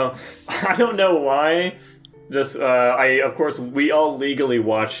don't know why. Just, of course, we all legally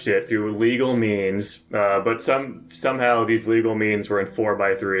watched it through legal means, but somehow these legal means were in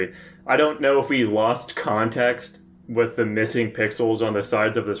 4x3. I don't know if we lost context with the missing pixels on the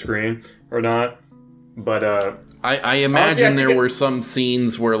sides of the screen or not, but, I imagine there were some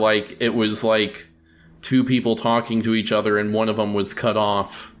scenes where, like, it was, like, two people talking to each other and one of them was cut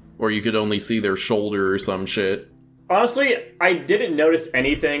off, or you could only see their shoulder or some shit. Honestly, I didn't notice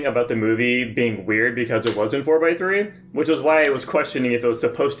anything about the movie being weird because it was in 4x3, which was why I was questioning if it was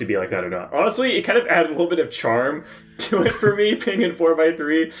supposed to be like that or not. Honestly, it kind of added a little bit of charm to it for me, being in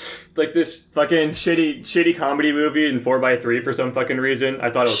 4x3. It's like this fucking shitty comedy movie in 4x3 for some fucking reason.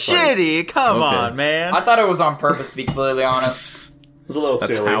 I thought it was shitty. Come on, man. I thought it was on purpose, to be completely honest. It was a little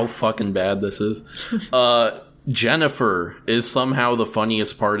That's silly. how fucking bad this is. Jennifer is somehow the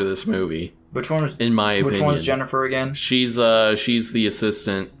funniest part of this movie. Which one was, in my opinion? Which one's Jennifer again? She's the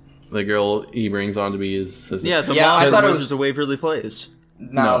assistant, the girl he brings on to be his assistant. Yeah, the mom I thought it was Wizards of Waverly Place.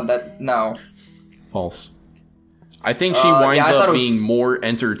 No. False. I think she winds up being more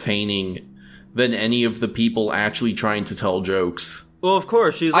entertaining than any of the people actually trying to tell jokes. Well, of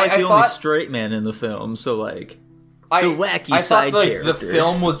course, she's like the only straight man in the film, so like the wacky side character. The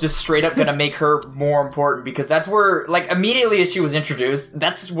film was just straight up gonna make her more important because that's where, like, immediately as she was introduced,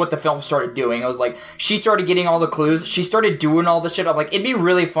 that's what the film started doing. It was like she started getting all the clues, she started doing all the shit. I'm like, it'd be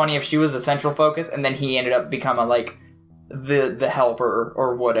really funny if she was the central focus, and then he ended up becoming like the helper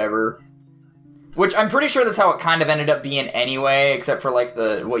or whatever. Which I'm pretty sure that's how it kind of ended up being anyway, except for like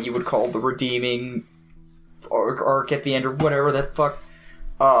the what you would call the redeeming arc at the end or whatever the fuck.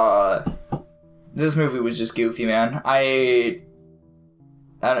 This movie was just goofy, man. I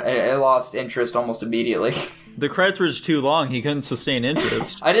lost interest almost immediately. The credits were just too long. He couldn't sustain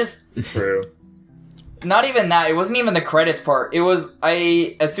interest. True. Not even that. It wasn't even the credits part. It was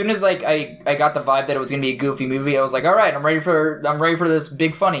as soon as like I got the vibe that it was gonna be a goofy movie, I was like, all right, I'm ready for this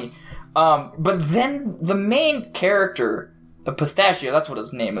big funny. But then the main character, Pistachio, that's what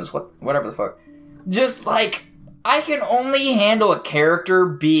his name is, whatever the fuck. Just like, I can only handle a character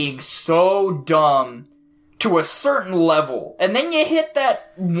being so dumb to a certain level. And then you hit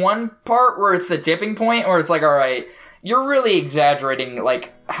that one part where it's the tipping point, where it's like, alright, you're really exaggerating,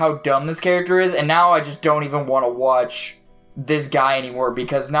 like, how dumb this character is, and now I just don't even want to watch this guy anymore,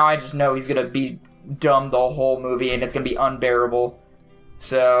 because now I just know he's gonna be dumb the whole movie, and it's gonna be unbearable.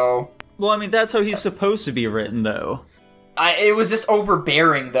 So... Well, I mean, that's how he's supposed to be written, though. It was just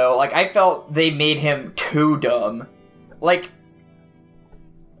overbearing, though. Like, I felt they made him too dumb. Like,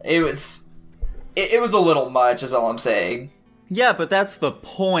 it was a little much, is all I'm saying. Yeah, but that's the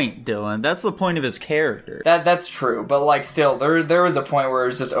point, Dylan. That's the point of his character. That's true, but, like, still, there was a point where it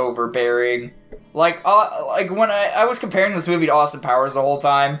was just overbearing. Like when I was comparing this movie to Austin Powers the whole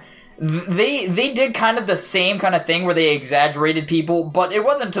time, They did kind of the same kind of thing where they exaggerated people, but it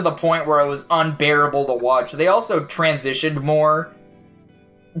wasn't to the point where it was unbearable to watch. They also transitioned more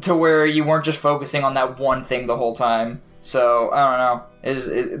to where you weren't just focusing on that one thing the whole time. So, I don't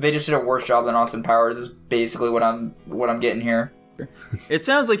know. They just did a worse job than Austin Powers is basically what I'm getting here. It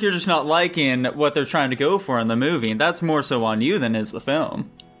sounds like you're just not liking what they're trying to go for in the movie, and that's more so on you than is the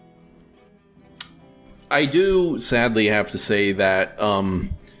film. I do sadly have to say that,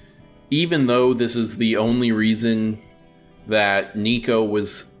 even though this is the only reason that Nico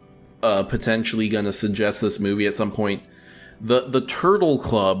was potentially going to suggest this movie at some point, the Turtle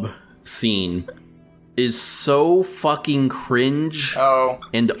Club scene is so fucking cringe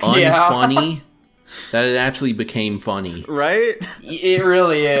and unfunny that it actually became funny. Right? It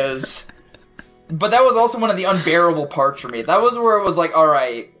really is. But that was also one of the unbearable parts for me. That was where it was like,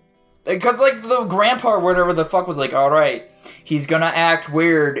 alright. Because, like, the grandpa or whatever the fuck was like, alright, he's gonna act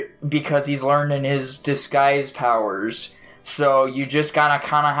weird because he's learning his disguise powers. So you just gotta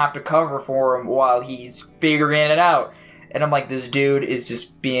kind of have to cover for him while he's figuring it out. And I'm like, this dude is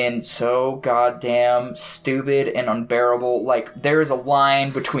just being so goddamn stupid and unbearable. Like, there's a line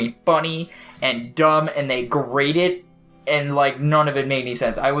between funny and dumb, and they grade it, and, like, none of it made any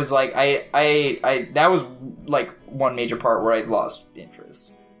sense. I was like, that was, like, one major part where I lost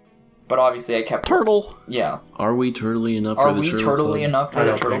interest. But obviously I kept... Turtle! Yeah. Are we turtly enough for the Turtle Club? Are we turtly enough for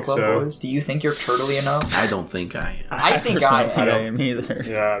the Turtle Club, boys? Do you think you're turtly enough? I don't think I am. I think I am either.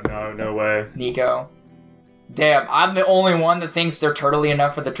 Yeah, no way. Nico? Damn, I'm the only one that thinks they're turtly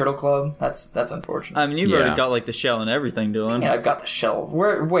enough for the Turtle Club? That's unfortunate. I mean, you've already got, like, the shell and everything, Dylan. Yeah, I've got the shell.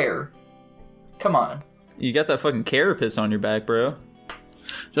 Where? Come on. You got that fucking carapace on your back, bro.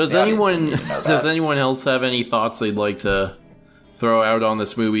 Does anyone else have any thoughts they'd like to throw out on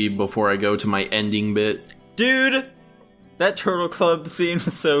this movie before I go to my ending bit? Dude, that Turtle Club scene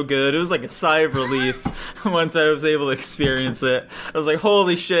was so good. It was like a sigh of relief once I was able to experience it. I was like,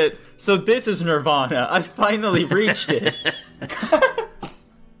 holy shit, so this is Nirvana. I finally reached it.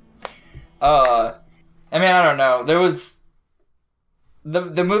 I mean, I don't know. There was...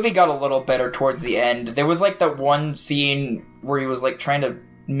 The movie got a little better towards the end. There was like that one scene where he was like trying to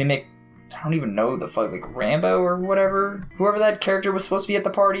mimic... I don't even know the fuck, like Rambo or whatever. Whoever that character was supposed to be at the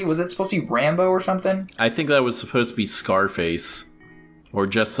party. Was it supposed to be Rambo or something? I think that was supposed to be Scarface. Or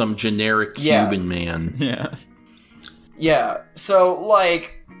just some generic Cuban man. Yeah. Yeah. So,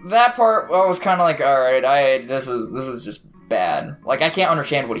 like, that part, I was kind of like, alright, this is just bad. Like, I can't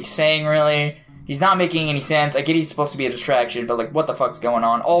understand what he's saying, really. He's not making any sense. I get he's supposed to be a distraction, but, like, what the fuck's going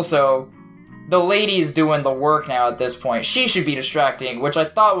on? Also... the lady's doing the work now at this point. She should be distracting, which I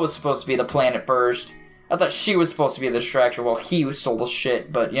thought was supposed to be the plan at first. I thought she was supposed to be the distractor while he stole the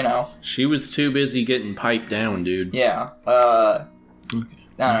shit, but, you know. She was too busy getting piped down, dude. Yeah. I don't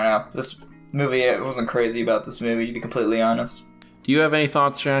know. This movie, I wasn't crazy about this movie, to be completely honest. Do you have any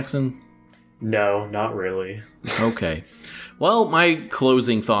thoughts, Jackson? No, not really. Okay. Well, my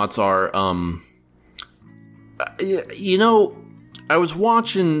closing thoughts are, you know, I was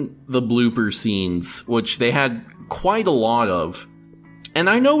watching the blooper scenes, which they had quite a lot of, and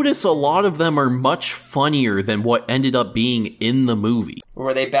I noticed a lot of them are much funnier than what ended up being in the movie.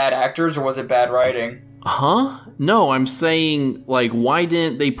 Were they bad actors, or was it bad writing? Huh? No, I'm saying, like, why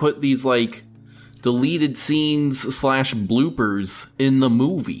didn't they put these, like, deleted scenes / bloopers in the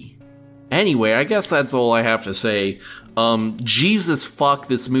movie? Anyway, I guess that's all I have to say. Jesus fuck,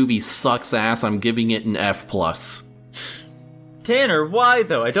 this movie sucks ass. I'm giving it an F+. Tanner, why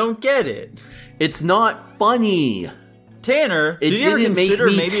though? I don't get it. It's not funny. Tanner, it did you ever didn't consider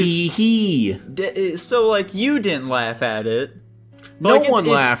make me maybe tee-hee. So, like, you didn't laugh at it. No one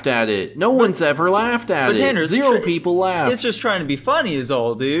laughed at it. No one's ever laughed at it. Tanner, Zero people laughed. It's just trying to be funny is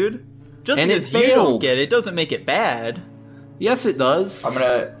all, dude. Just and because it you don't failed. get it doesn't make it bad. Yes, it does. I'm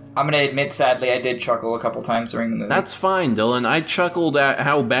gonna admit, sadly, I did chuckle a couple times during the movie. That's fine, Dylan. I chuckled at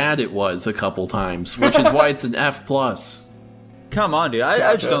how bad it was a couple times, which is why it's an F+. Come on, dude.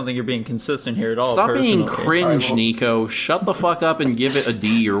 I just don't think you're being consistent here at all. Stop being personally. cringe, Nico. Shut the fuck up and give it a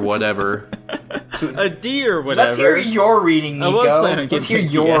D or whatever. A D or whatever. Let's hear your reading, Nico. Let's hear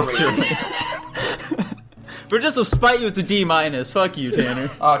your reading. For just to spite you, it's a D-. Fuck you, Tanner.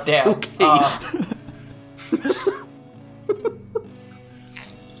 Oh, damn. Okay.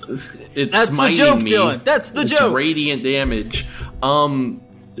 It's That's smiting the joke, me. Dylan. That's the it's joke. Radiant damage.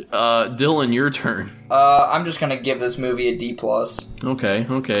 Dylan, your turn. I'm just gonna give this movie a D+.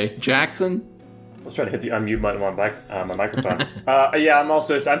 Okay. Jackson? I was trying to hit the unmute button on my microphone. Yeah,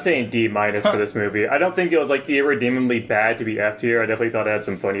 I'm saying D- for this movie. I don't think it was like irredeemably bad to be F tier. I definitely thought it had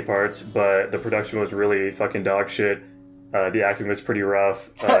some funny parts, but the production was really fucking dog shit. The acting was pretty rough,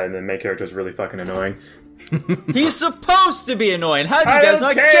 and the main character was really fucking annoying. He's supposed to be annoying. How do you guys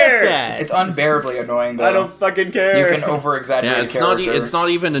not get that? It's unbearably annoying, though. I don't fucking care. You can over-exaggerate Yeah, character. it's not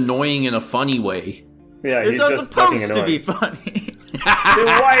even annoying in a funny way. Yeah, It's he's not just supposed fucking to be annoying. funny. Then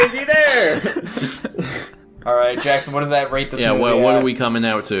why is he there? Alright, Jackson, what does that rate this movie What at? are we coming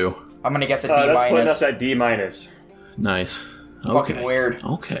out to? I'm gonna guess a D-. That's putting us at D-. Nice. Fucking Okay. weird.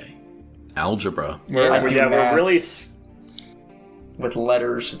 Okay. Algebra. I do math. We're really... With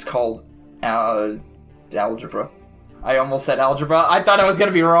letters, it's called algebra. I almost said algebra. I thought I was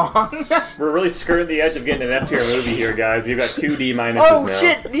gonna be wrong. We're really skirting the edge of getting an F tier movie here, guys. We've got 2 D- Oh now.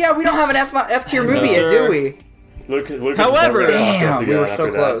 shit! Yeah, we don't have an F tier movie No, yet, sir. do we? Lucas However- is never gonna talk to us Damn, we again were so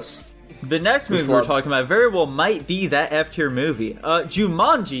after that. close. The next movie we're talking about very well might be that F tier movie.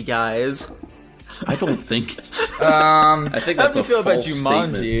 Jumanji, guys. I don't think it's... Um, I think How that's do you a feel about false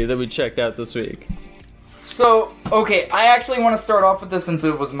Jumanji statement. that we checked out this week? So, okay, I actually want to start off with this since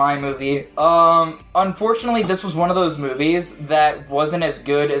it was my movie. Unfortunately, this was one of those movies that wasn't as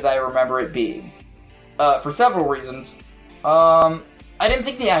good as I remember it being. For several reasons. I didn't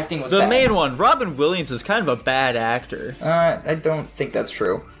think the acting was The bad. main one, Robin Williams, is kind of a bad actor. I don't think that's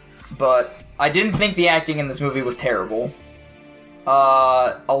true. But I didn't think the acting in this movie was terrible.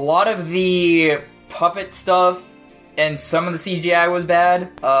 A lot of the puppet stuff and some of the CGI was bad.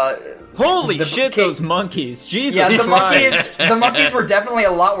 Holy The- shit, okay. those monkeys. Jesus Yeah, the Christ. monkeys were definitely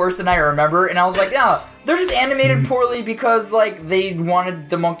a lot worse than I remember, and I was like, yeah, they're just animated poorly because, like, they wanted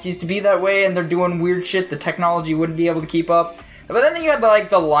the monkeys to be that way, and they're doing weird shit the technology wouldn't be able to keep up. But then you had,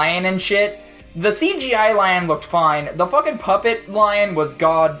 the lion and shit. The CGI lion looked fine. The fucking puppet lion was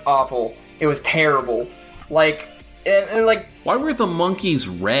god-awful. It was terrible. And Why were the monkeys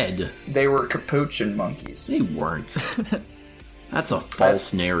red? they were capuchin monkeys. They weren't. That's a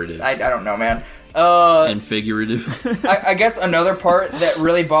false narrative. I don't know, man. And figurative. I guess another part that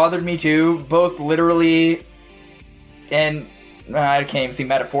really bothered me too, both literally and I can't even see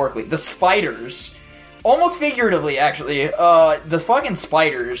metaphorically, the spiders. Almost figuratively, actually. The fucking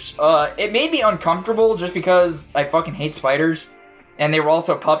spiders. It made me uncomfortable just because I fucking hate spiders. And they were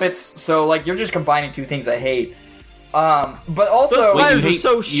also puppets, so, you're just combining two things I hate. But also... Those spiders you are hate-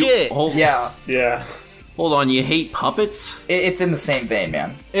 so you- shit. yeah, Yeah. Hold on, you hate puppets? it's in the same vein,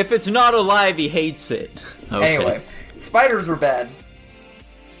 man. If it's not alive, he hates it. Okay. Anyway, spiders were bad.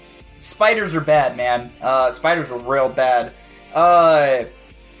 Spiders are bad, man. Spiders were real bad. I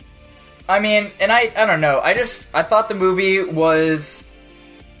mean, and I don't know. I thought the movie was,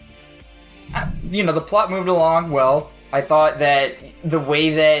 the plot moved along well. I thought that the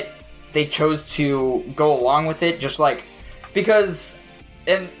way that they chose to go along with it, because,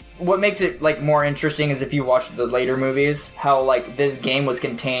 and what makes it, more interesting is if you watch the later movies, how, this game was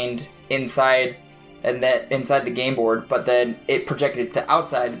contained inside the game board, but then it projected to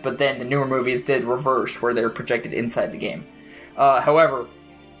outside, but then the newer movies did reverse, where they were projected inside the game. However,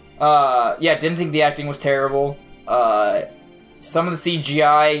 Didn't think the acting was terrible. Some of the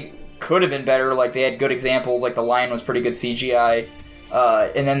CGI could have been better. Like, they had good examples. Like, the lion was pretty good CGI.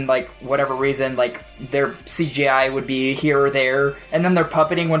 And then, like, whatever reason, like, their CGI would be here or there. And then their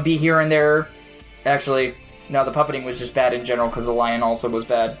puppeting would be here and there. Actually, no, the puppeting was just bad in general because the lion also was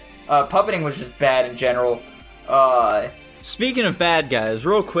bad. Puppeting was just bad in general. Speaking of bad guys,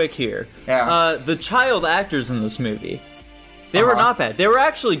 real quick here. Yeah. The child actors in this movie, they were not bad. They were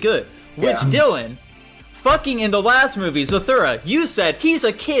actually good. Which, Dylan, fucking in the last movie, Zathura, you said he's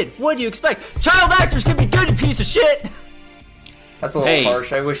a kid. What do you expect? Child actors can be good, you piece of shit! That's a little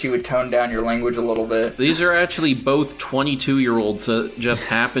harsh. I wish you would tone down your language a little bit. These are actually both 22-year-olds that just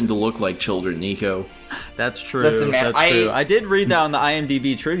happen to look like children, Nico. That's true. Listen, man, that's true. I did read that on the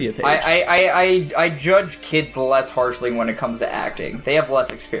IMDb trivia page. I judge kids less harshly when it comes to acting. They have less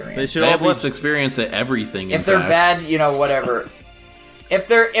experience. They have less experience at everything. If they're bad, whatever. If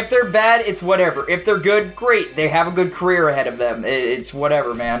they're bad, it's whatever. If they're good, great. They have a good career ahead of them. It's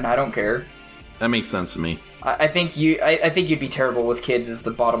whatever, man. I don't care. That makes sense to me. I think you'd be terrible with kids. Is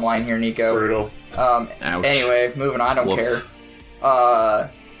the bottom line here, Nico? Brutal. Ouch. Anyway, moving on. I don't care.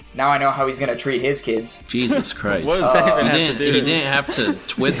 Now I know how he's gonna treat his kids. Jesus Christ! What does that even have to do? He didn't have to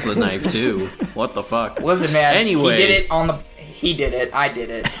twist the knife too. What the fuck? Listen, man. Anyway, He did it. I did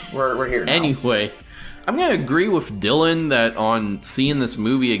it. We're here now. Anyway, I'm gonna agree with Dylan that on seeing this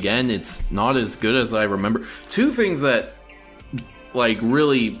movie again, it's not as good as I remember. Two things that like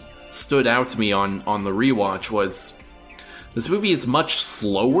really stood out to me on the rewatch was this movie is much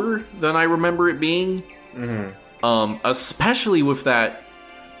slower than I remember it being. Mm-hmm. Especially with that,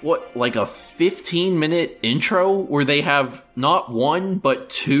 like a 15-minute intro where they have not one but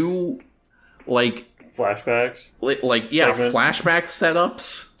two, like flashbacks. Flashback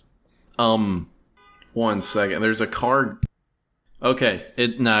setups. One second. There's a card. Okay,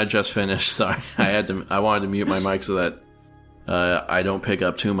 I just finished. Sorry, I wanted to mute my mic so that I don't pick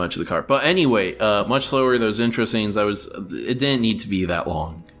up too much of the card. But anyway, much slower. Those intro scenes. It didn't need to be that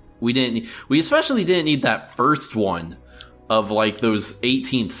long. We especially didn't need that first one of like those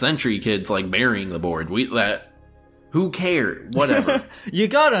 18th century kids like burying the board. Who cared? Whatever. You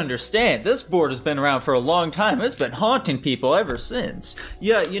gotta understand, this board has been around for a long time. It's been haunting people ever since.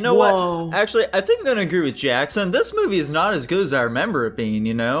 Yeah, you know what? Actually, I think I'm gonna agree with Jackson. This movie is not as good as I remember it being,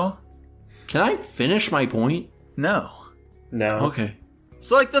 you know? Can I finish my point? No. Okay.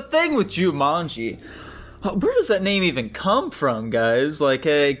 So, like, the thing with Jumanji, where does that name even come from, guys? Like,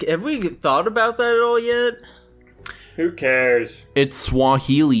 have we thought about that at all yet? Who cares? It's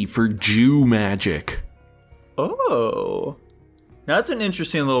Swahili for Jew magic. Oh. Now that's an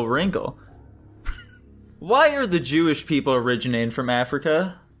interesting little wrinkle. Why are the Jewish people originating from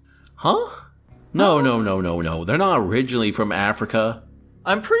Africa? Huh? No. They're not originally from Africa.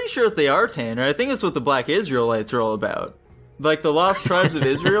 I'm pretty sure that they are, Tanner. I think it's what the Black Israelites are all about. Like the lost tribes of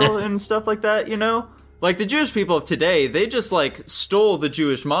Israel and stuff like that, you know? Like the Jewish people of today, they just like stole the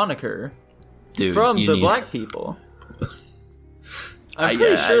Jewish moniker from the black people. I'm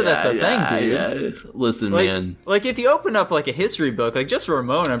pretty sure that's a thing, dude. Listen, like, man. Like, if you open up, like, a history book, like, just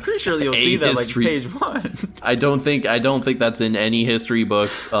Ramon, I'm pretty sure you'll see that, like, page 1. I don't think that's in any history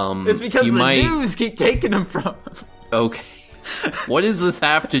books. It's because Jews keep taking them from him. Okay. What does this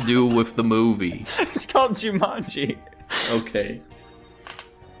have to do with the movie? It's called Jumanji. Okay.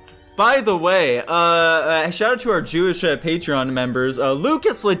 By the way, shout out to our Jewish Patreon members.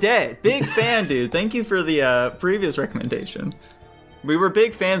 Lucas Ledet, big fan, dude. Thank you for the previous recommendation. We were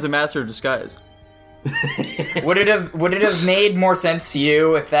big fans of Master of Disguise. Would it have made more sense to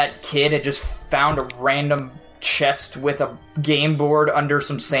you if that kid had just found a random chest with a game board under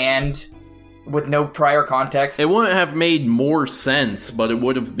some sand with no prior context? It wouldn't have made more sense, but it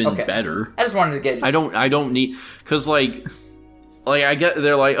would have been better. I just wanted to get. I don't need, because like I get,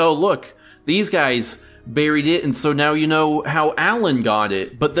 they're like, oh look, these guys buried it, and so now you know how Alan got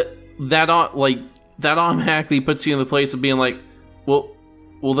it. But that automatically puts you in the place of being like,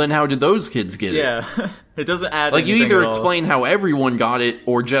 well, then how did those kids get it? Yeah, it doesn't add. Like, you either explain how everyone got it,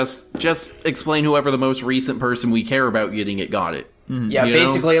 or just explain whoever the most recent person we care about getting it got it. Mm-hmm. Yeah,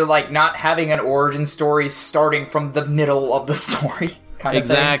 basically, like, not having an origin story starting from the middle of the story, kind of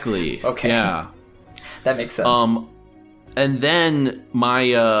exactly. thing. Okay. Yeah. That makes sense. And then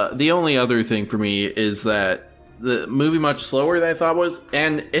the only other thing for me is that the movie much slower than I thought it was,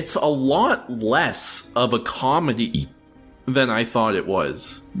 and it's a lot less of a comedy than I thought it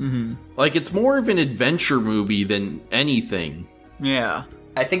was. Mm-hmm. Like, it's more of an adventure movie than anything. Yeah.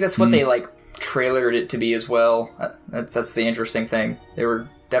 I think that's what they, like, trailered it to be as well. That's the interesting thing. They were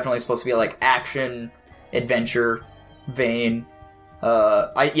definitely supposed to be, like, action, adventure, vein.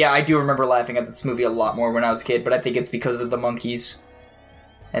 I do remember laughing at this movie a lot more when I was a kid, but I think it's because of the monkeys.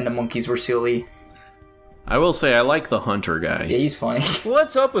 And the monkeys were silly. I will say I like the hunter guy. Yeah, he's funny.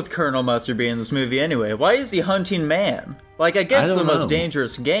 What's up with Colonel Mustard being in this movie anyway? Why is he hunting man? Like, I guess it's the most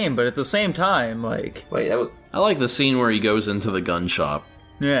dangerous game, but at the same time, like... Wait, that was... I like the scene where he goes into the gun shop.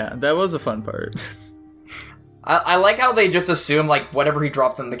 Yeah, that was a fun part. I like how they just assume, like, whatever he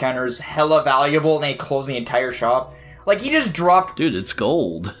drops on the counter is hella valuable, and they close the entire shop. Like, he just dropped... Dude, it's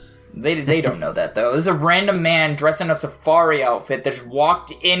gold. They don't know that, though. There's a random man dressed in a safari outfit that just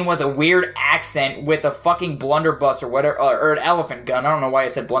walked in with a weird accent with a fucking blunderbuss or whatever, or an elephant gun. I don't know why I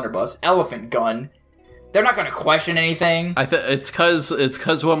said blunderbuss. Elephant gun. They're not going to question anything. It's cause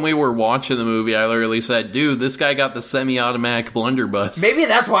when we were watching the movie, I literally said, dude, this guy got the semi-automatic blunderbuss. Maybe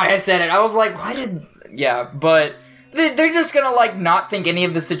that's why I said it. I was like, why did... Yeah, but... They're just gonna, like, not think any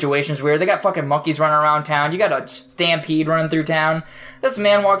of the situation's weird. They got fucking monkeys running around town. You got a stampede running through town. This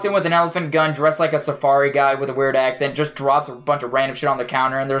man walks in with an elephant gun, dressed like a safari guy with a weird accent, just drops a bunch of random shit on the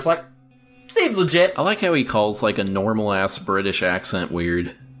counter, and there's like, seems legit. I like how he calls, like, a normal-ass British accent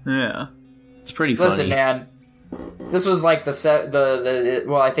weird. Yeah. It's pretty funny. Listen, man. This was like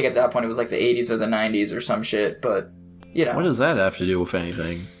well, I think at that point it was like the 80s or the 90s or some shit, but, you know. What does that have to do with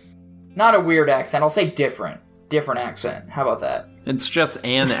anything? Not a weird accent. I'll say different. Different accent. How about that? It's just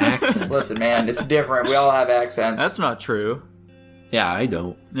an accent. Listen, man, it's different. We all have accents. That's not true. Yeah, I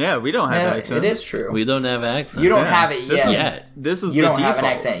don't. Yeah, we don't have accents. It is true. We don't have accents. You don't have it yet. This is you the don't default. have an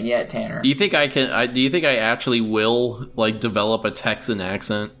accent yet, Tanner. Do you think I can? Do you think I actually will like develop a Texan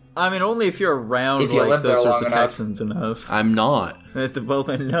accent? I mean, only if you're around if you like live those there sorts long of enough. Texans enough. I'm not. Well,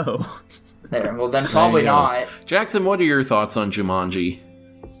 then no. There. Well, then probably not. Jackson, what are your thoughts on Jumanji?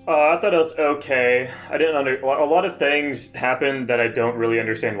 I thought it was okay. I didn't a lot of things happened that I don't really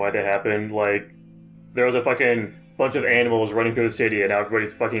understand why they happened. Like, there was a fucking bunch of animals running through the city, and now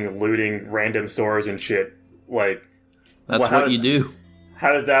everybody's fucking looting random stores and shit. Like, that's what you do.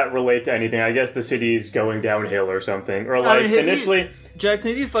 How does that relate to anything? I guess the city's going downhill or something. Or like initially. Jackson,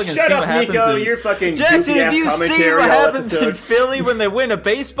 have you fucking Shut seen up, what happens Nico! in... You're fucking Jackson, have you seen what happens episode. in Philly when they win a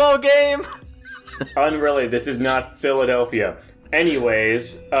baseball game? Unrelated. This is not Philadelphia.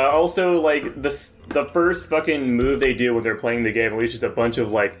 Anyways, also, like, the first fucking move they do when they're playing the game, at least just a bunch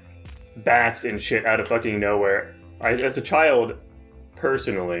of, like, bats and shit out of fucking nowhere. As a child,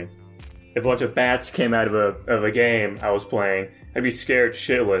 personally, if a bunch of bats came out of a game I was playing, I'd be scared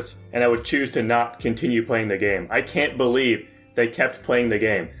shitless, and I would choose to not continue playing the game. I can't believe they kept playing the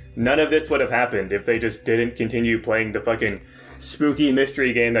game. None of this would have happened if they just didn't continue playing the fucking spooky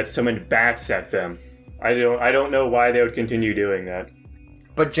mystery game that summoned bats at them. I don't know why they would continue doing that.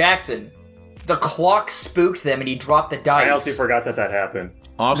 But Jackson, the clock spooked them and he dropped the dice. I honestly forgot that happened.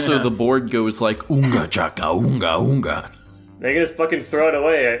 Also, the board goes like, unga chaka, unga, unga. They can just fucking throw it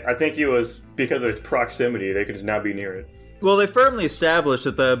away. I think it was because of its proximity. They could just not be near it. Well, they firmly established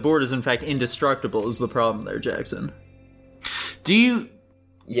that the board is in fact indestructible is the problem there, Jackson. Do you...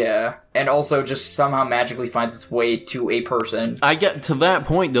 Yeah, and also just somehow magically finds its way to a person. I get to that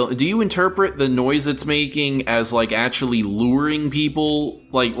point, though. Do you interpret the noise it's making as, like, actually luring people?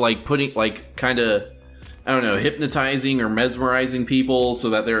 Like putting, like, kind of, I don't know, hypnotizing or mesmerizing people so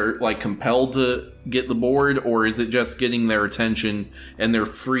that they're, like, compelled to get the board? Or is it just getting their attention and they're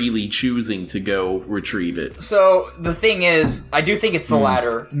freely choosing to go retrieve it? So, the thing is, I do think it's the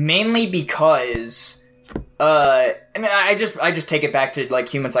latter. Mainly because... I mean, I just take it back to, like,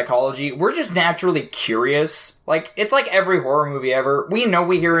 human psychology. We're just naturally curious. Like, it's like every horror movie ever. We know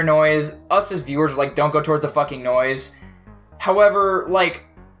we hear a noise. Us as viewers are like, don't go towards the fucking noise. However, like,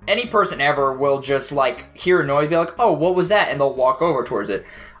 any person ever will just, like, hear a noise, be like, oh, what was that? And they'll walk over towards it.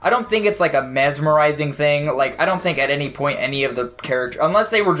 I don't think it's, like, a mesmerizing thing. Like, I don't think at any point any of the characters, unless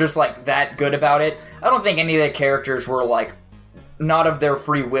they were just, like, that good about it, I don't think any of the characters were, like, not of their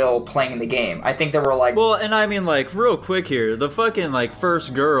free will playing the game. I think they were like... Well, and I mean, like, real quick here, the fucking, like,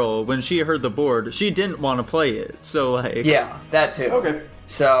 first girl, when she heard the board, she didn't want to play it, so, like... Yeah, that too. Okay.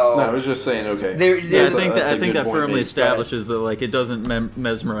 So... No, I was just saying, okay. Yeah, I think that firmly establishes that, like, it doesn't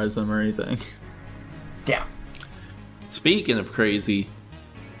mesmerize them or anything. Yeah. Speaking of crazy...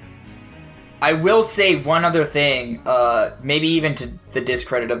 I will say one other thing, maybe even to the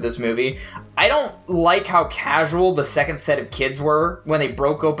discredit of this movie. I don't like how casual the second set of kids were when they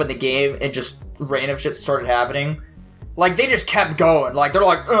broke open the game and just random shit started happening. Like, they just kept going. Like, they're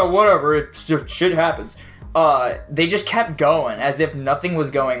like, oh, whatever, it's just shit happens. They just kept going as if nothing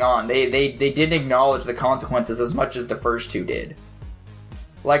was going on. They didn't acknowledge the consequences as much as the first two did.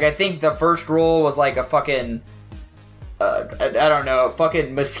 Like, I think the first rule was like a fucking... I don't know,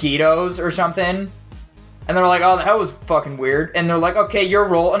 fucking mosquitoes or something. And they're like, oh, that was fucking weird. And they're like, okay, your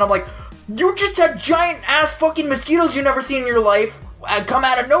roll. And I'm like, you just had giant ass fucking mosquitoes you've never seen in your life come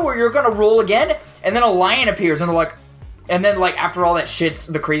out of nowhere. You're gonna roll again? And then a lion appears, and they're like, and then like after all that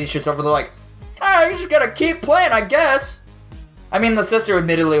the crazy shit's over, they're like, you just gotta keep playing, I guess. I mean, the sister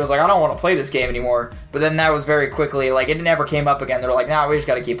admittedly was like, I don't want to play this game anymore. But then that was very quickly, like, it never came up again. They're like, nah, we just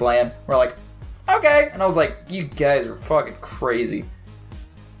gotta keep playing. We're like, okay. And I was like, you guys are fucking crazy.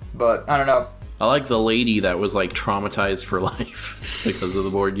 But, I don't know. I like the lady that was, like, traumatized for life because of the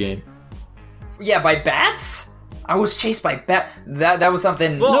board game. Yeah, by bats? I was chased by bat. That was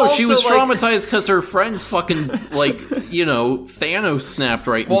something. Well, no, she was traumatized because her friend fucking Thanos snapped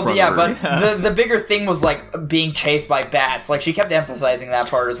right in front of her. Well, yeah, but the bigger thing was like being chased by bats. Like she kept emphasizing that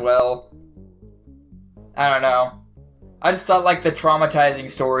part as well. I don't know. I just thought like the traumatizing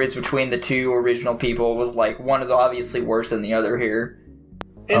stories between the two original people was like one is obviously worse than the other here.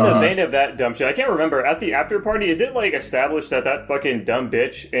 In the vein of that dumb shit, I can't remember at the after party. Is it like established that fucking dumb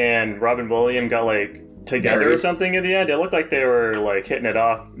bitch and Robin Williams got like together or something in the end? It looked like they were like hitting it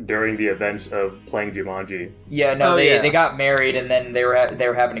off during the events of playing Jumanji. Yeah, no, they got married and then they were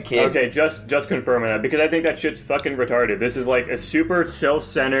having a kid. Okay, just confirming that because I think that shit's fucking retarded. This is like a super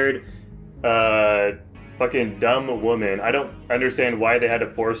self-centered, fucking dumb woman. I don't understand why they had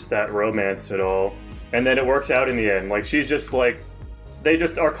to force that romance at all. And then it works out in the end. Like she's just like, they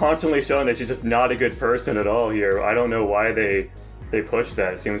just are constantly showing that she's just not a good person at all here. I don't know why they push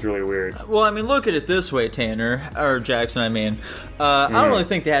that. It seems really weird. Well, I mean, look at it this way, Tanner, or Jackson, I mean. I don't really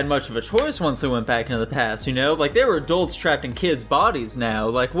think they had much of a choice once they went back into the past, you know? Like, they were adults trapped in kids' bodies now.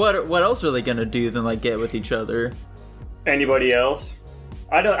 Like, what else are they gonna do than, like, get with each other? Anybody else?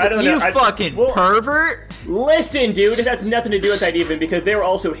 I don't know. You fucking pervert! Listen, dude, it has nothing to do with that even, because they were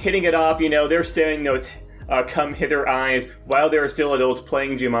also hitting it off, you know? They're saying those come hither eyes while they were still adults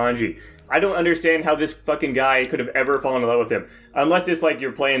playing Jumanji. I don't understand how this fucking guy could have ever fallen in love with him. Unless it's like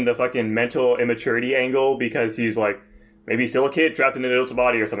you're playing the fucking mental immaturity angle because he's like, maybe still a kid trapped in an adult's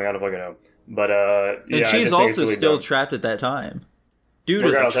body or something. I don't fucking know. But, yeah. And she's also really still trapped at that time. Due to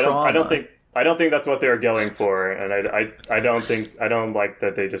the trauma. I don't think that's what they're going for. And I don't like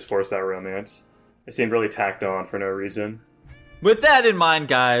that they just forced that romance. It seemed really tacked on for no reason. With that in mind,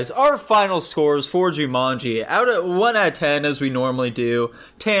 guys, our final scores for Jumanji, out of 1 out of 10 as we normally do.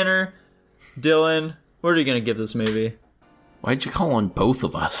 Tanner, Dylan, what are you going to give this movie? Why'd you call on both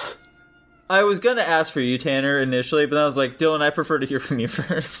of us? I was going to ask for you, Tanner, initially, but then I was like, Dylan, I prefer to hear from you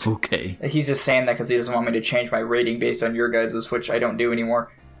first. Okay. He's just saying that because he doesn't want me to change my rating based on your guys', which I don't do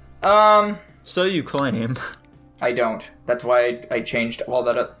anymore. So you claim. I don't. That's why I changed all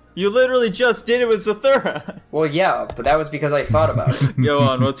that up. You literally just did it with Zathura. Well, yeah, but that was because I thought about it. Go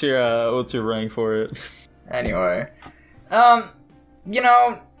on, what's your rank for it? Anyway. You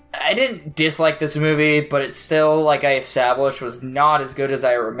know, I didn't dislike this movie, but it still, like I established, was not as good as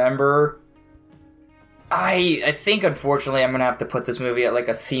I remember. I think, unfortunately, I'm gonna have to put this movie at, like,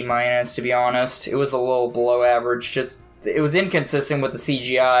 a C-, to be honest. It was a little below average, it was inconsistent with the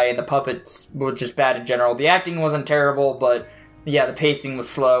CGI, and the puppets were just bad in general. The acting wasn't terrible, but, yeah, the pacing was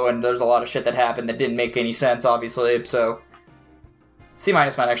slow, and there's a lot of shit that happened that didn't make any sense, obviously, so... C-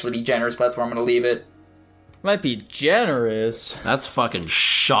 might actually be generous, but that's where I'm gonna leave it. Might be generous. That's fucking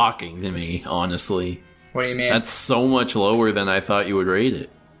shocking to me, honestly. What do you mean? That's so much lower than I thought you would rate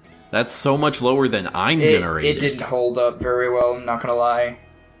it. That's so much lower than I'm gonna rate it. It didn't hold up very well, I'm not gonna lie.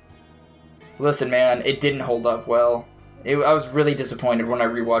 Listen, man, it didn't hold up well. I was really disappointed when I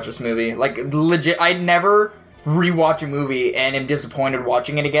rewatched this movie. Like, legit, I never rewatch a movie and am disappointed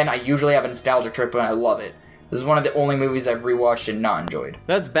watching it again. I usually have a nostalgia trip and I love it. This is one of the only movies I've rewatched and not enjoyed.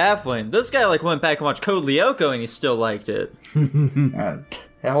 That's baffling. This guy like went back and watched Code Lyoko and he still liked it.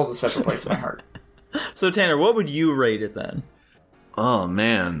 It holds a special place in my heart. So Tanner, what would you rate it then? Oh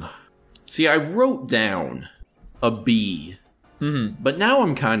man. See, I wrote down a B. Mm-hmm. But now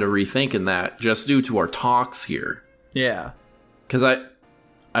I'm kind of rethinking that just due to our talks here. Yeah. Because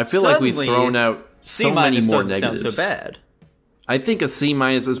I feel like we've thrown out so many more negatives. Sound so bad. I think a C-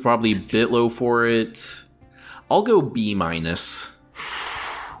 is probably a bit low for it. I'll go B-.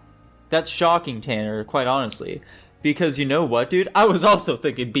 That's shocking, Tanner, quite honestly. Because you know what, dude? I was also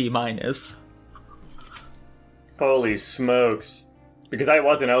thinking B-. Holy smokes. Because I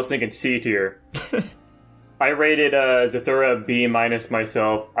was thinking C tier. I rated Zathura B-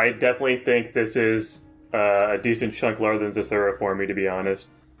 myself. I definitely think this is a decent chunk lower than Zathura for me, to be honest.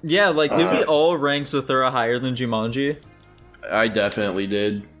 Yeah, like, did we all rank Zathura higher than Jumanji? I definitely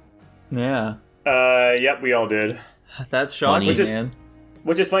did. Yeah. Yep, we all did. That's shocking, man.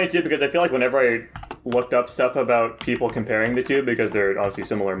 Which is funny, too, because I feel like whenever I looked up stuff about people comparing the two because they're obviously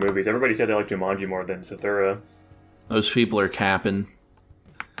similar movies. Everybody said they like Jumanji more than Zathura. Those people are capping.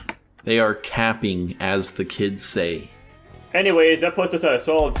 They are capping, as the kids say. Anyways, that puts us at a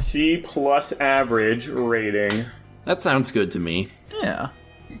solid C+ average rating. That sounds good to me. Yeah.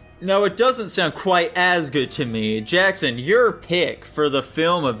 No, it doesn't sound quite as good to me. Jackson, your pick for the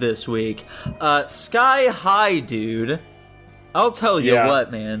film of this week. Sky High, dude. I'll tell you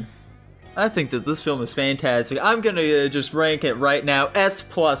what, man. I think that this film is fantastic. I'm gonna just rank it right now. S+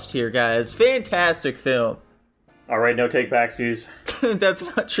 tier, guys. Fantastic film. Alright, no take backsies. That's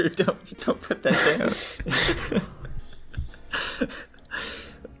not true. Don't put that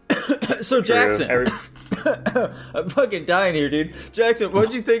down. So, Jackson. I'm fucking dying here, dude. Jackson,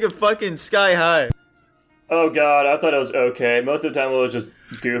 what'd you think of fucking Sky High? Oh god, I thought it was okay. Most of the time it was just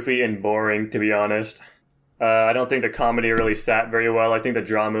goofy and boring, to be honest. I don't think the comedy really sat very well. I think the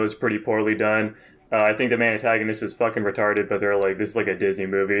drama was pretty poorly done. I think the main antagonist is fucking retarded, but they're like, this is like a Disney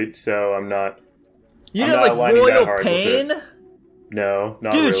movie, so I'm not... You didn't like Royal Pain? No,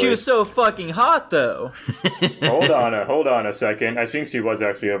 not Dude, really. she was so fucking hot, though. Hold on a second. I think she was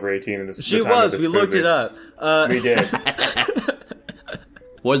actually over 18 in this. She was. We looked it up. We did.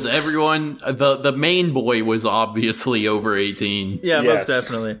 Was everyone... The main boy was obviously over 18. Yeah, yes. Most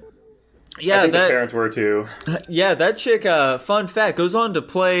definitely. Yeah, I think the parents were too. Yeah, that chick, fun fact, goes on to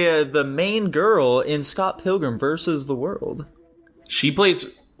play the main girl in Scott Pilgrim vs. the World. She plays...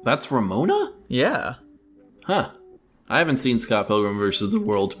 That's Ramona? Yeah. Huh. I haven't seen Scott Pilgrim vs. the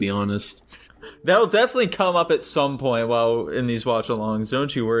World, to be honest. That'll definitely come up at some point while in these watch-alongs.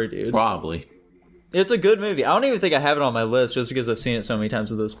 Don't you worry, dude. Probably. It's a good movie. I don't even think I have it on my list just because I've seen it so many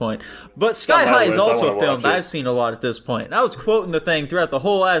times at this point. But Sky High is also a film that I've seen a lot at this point. And I was quoting the thing throughout the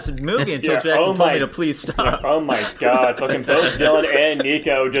whole ass movie until Jackson told me to please stop. Oh my god. Fucking both Dylan and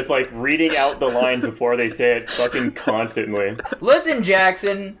Nico just like reading out the line before they say it fucking constantly. Listen,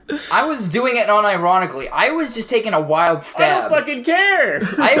 Jackson, I was doing it unironically. I was just taking a wild stab. I don't fucking care!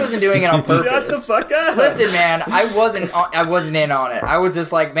 I wasn't doing it on purpose. Shut the fuck up! Listen, man, I wasn't in on it. I was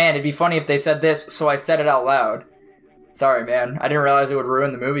just like, man, it'd be funny if they said this, so I said it out loud. Sorry, man. I didn't realize it would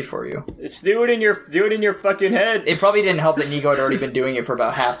ruin the movie for you. Do it in your fucking head. It probably didn't help that Nico had already been doing it for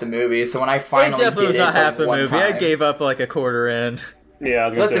about half the movie, so when I finally it definitely did was not half the one movie. time, I gave up like a quarter in. Yeah, I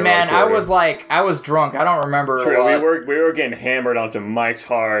was gonna listen, say man, I was drunk. I don't remember. True, we were getting hammered onto Mike's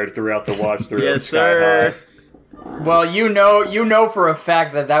hard throughout the watch through. Yes, Sky sir. High. Well, you know for a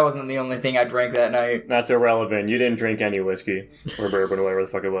fact that wasn't the only thing I drank that night. That's irrelevant. You didn't drink any whiskey or bourbon or whatever the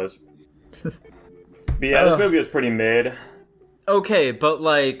fuck it was. But yeah, this movie was pretty mid. Okay, but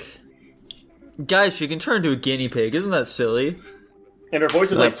like, guys, she can turn into a guinea pig. Isn't that silly? And her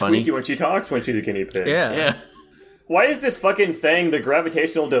voice is like funny? squeaky when she talks when she's a guinea pig. Yeah. Why is this fucking thing, the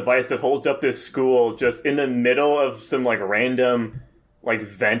gravitational device that holds up this school, just in the middle of some like random like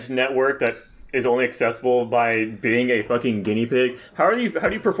vent network that is only accessible by being a fucking guinea pig? How do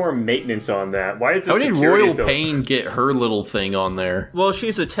you perform maintenance on that? Why is this? How did Royal Pain get her little thing on there? Well,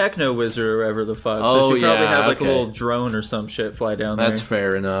 she's a techno wizard or whatever the fuck. So she probably had like a little drone or some shit fly down there. That's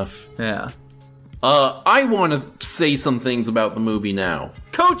fair enough. Yeah. I want to say some things about the movie now.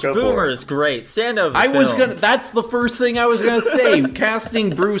 Coach Boomer is great. Stand up. That's the first thing I was gonna say. Casting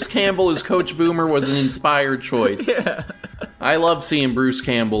Bruce Campbell as Coach Boomer was an inspired choice. Yeah. I love seeing Bruce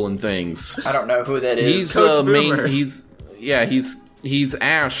Campbell in things. I don't know who that is. He's Boomer. He's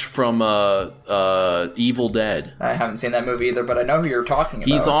Ash from Evil Dead. I haven't seen that movie either, but I know who you're talking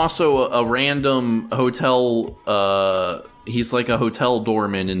about. He's also a random hotel. He's like a hotel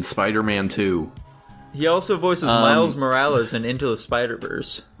doorman in Spider-Man 2. He also voices Miles Morales in Into the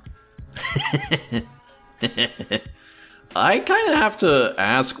Spider-Verse. I kind of have to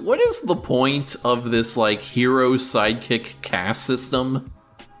ask, what is the point of this, like, hero sidekick cast system?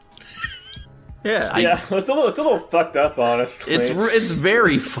 Yeah. It's a little fucked up, honestly. It's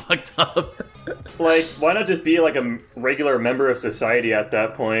very fucked up. Like, why not just be like a regular member of society at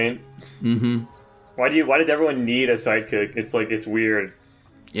that point? Mm-hmm. Why does everyone need a sidekick? It's like, it's weird.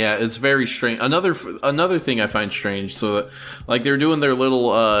 Yeah, it's very strange. Another thing I find strange, so that, like, they're doing their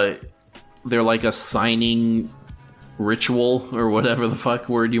little, they're like a signing ritual, or whatever the fuck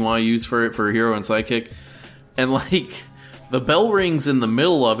word you want to use for it, for hero and sidekick, and, like, the bell rings in the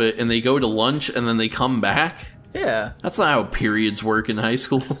middle of it, and they go to lunch, and then they come back? Yeah. That's not how periods work in high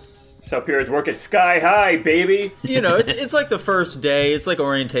school. That's how periods work at Sky High, baby! You know, it's like the first day, it's like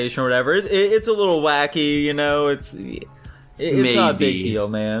orientation or whatever. It's a little wacky, you know, it's not a big deal,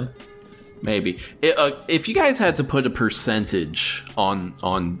 man. Maybe. If you guys had to put a percentage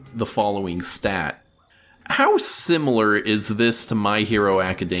on the following stat, how similar is this to My Hero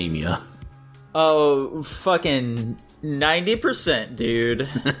Academia? Oh, fucking 90%, dude.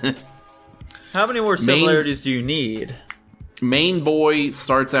 How many more similarities do you need? Main boy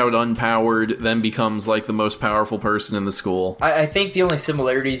starts out unpowered, then becomes like the most powerful person in the school. I think the only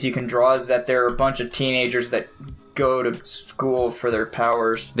similarities you can draw is that there are a bunch of teenagers that go to school for their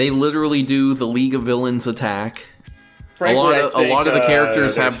powers. They literally do the League of Villains attack. Frankly, a lot of the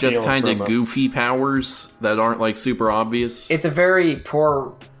characters have just kind of from goofy powers that aren't like super obvious. It's a very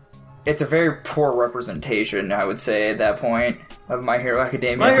poor representation, I would say, at that point of My Hero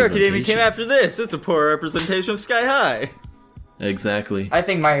Academia. My Hero Academia came after this. It's a poor representation of Sky High. Exactly. I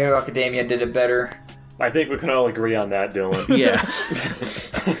think My Hero Academia did it better. I think we can all agree on that, Dylan. Yeah.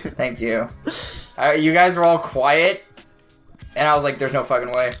 Thank you. You guys were all quiet, and I was like, there's no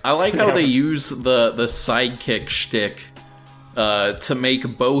fucking way. I like how they use the sidekick shtick to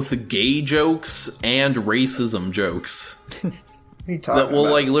make both gay jokes and racism jokes. What are you talking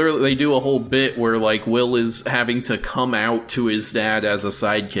about? Like, literally, they do a whole bit where, like, Will is having to come out to his dad as a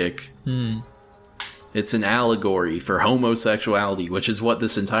sidekick. It's an allegory for homosexuality, which is what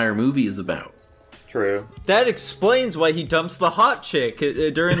this entire movie is about. True. That explains why he dumps the hot chick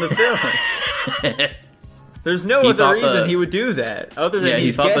during the film. There's no other reason he would do that, other than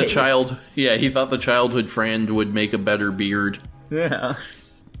he's gay. He thought the childhood friend would make a better beard. Yeah.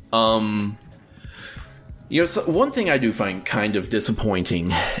 So one thing I do find kind of disappointing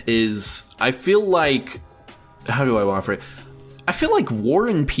is I feel like... How do I want to phrase it? I feel like War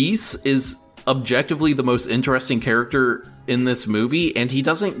and Peace is objectively the most interesting character in this movie, and he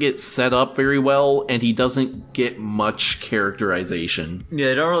doesn't get set up very well, and he doesn't get much characterization. Yeah,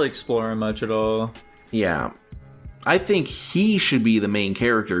 they don't really explore him much at all. Yeah. I think he should be the main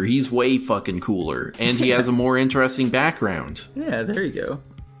character. He's way fucking cooler, and he has a more interesting background. Yeah, there you go.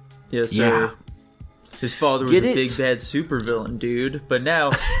 Yes, sir. Yeah. His father was a big bad supervillain, dude. But now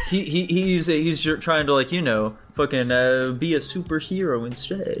he's trying to, like, fucking be a superhero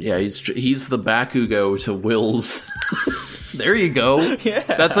instead. Yeah, he's the Bakugo to Will's. There you go. Yeah,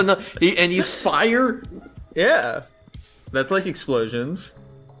 that's enough. And he's fire. Yeah, that's like explosions.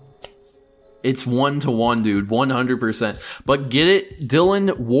 It's 1-to-1, dude, 100%. But get it,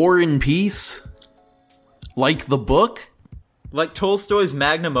 Dylan? War and Peace, like the book, like Tolstoy's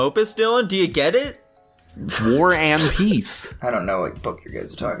magnum opus. Dylan, do you get it? War and Peace. I don't know what book you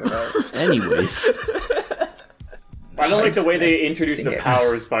guys are talking about. Anyways. I don't like the way they introduce the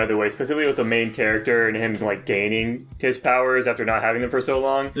powers, by the way, specifically with the main character and him, like, gaining his powers after not having them for so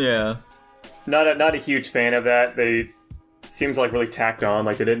long. Yeah. Not a huge fan of that. They seems like really tacked on,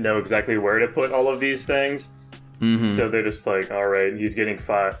 like they didn't know exactly where to put all of these things. Mm-hmm. So they're just like, alright, he's getting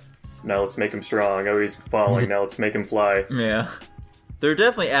fat. Now let's make him strong. Oh, he's falling. Now let's make him fly. Yeah. They're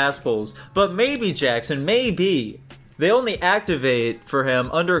definitely assholes. But maybe, Jackson, maybe they only activate for him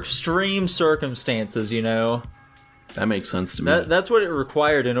under extreme circumstances, That makes sense to me. That's what it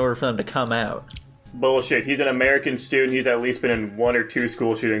required in order for them to come out. Bullshit. He's an American student. He's at least been in 1 or 2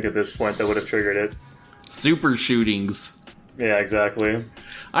 school shootings at this point that would have triggered it. Super shootings. Yeah, exactly.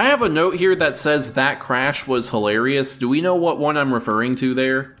 I have a note here that says that crash was hilarious. Do we know what one I'm referring to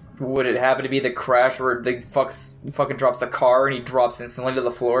there? Would it happen to be the crash where the fucking drops the car and he drops instantly to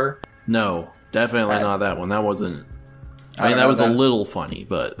the floor? No, definitely not that one. That wasn't... I mean, that was a little funny,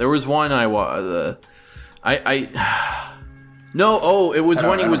 but there was one it was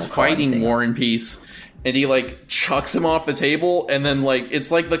when he was fighting War and Peace, and he, like, chucks him off the table, and then, like,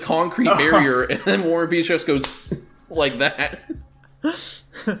 it's like the concrete barrier, and then War and Peace just goes like that.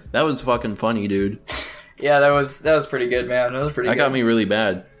 That was fucking funny, dude. Yeah, that was pretty good, man. That was pretty good. That got me really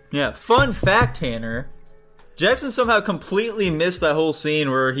bad. Yeah, fun fact, Tanner. Jackson somehow completely missed that whole scene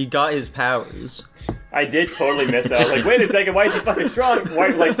where he got his powers. I did totally miss that. I was like, wait a second, why is he fucking strong? Why,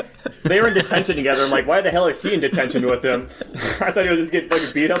 like, they were in detention together. I'm like, why the hell is he in detention with him? I thought he was just getting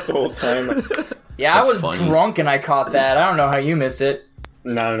fucking beat up the whole time. Yeah, I was drunk and I caught that. I don't know how you missed it.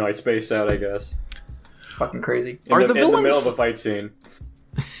 No, I spaced out, I guess. Fucking crazy. In the middle of a fight scene.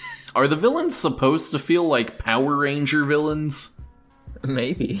 Are the villains supposed to feel like Power Ranger villains?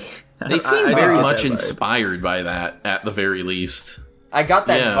 Maybe. They seem very much inspired by that, at the very least. I got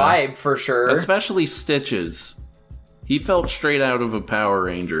that vibe, for sure. Especially Stitches. He felt straight out of a Power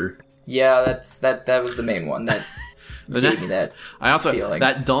Ranger. Yeah, that was the main one that gave me that feeling.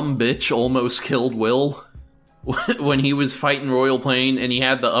 That dumb bitch almost killed Will when he was fighting Royal Plane and he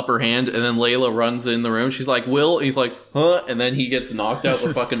had the upper hand, and then Layla runs in the room. She's like, Will? He's like, huh? And then he gets knocked out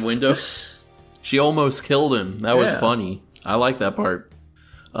the fucking window. She almost killed him. That was funny. I like that part.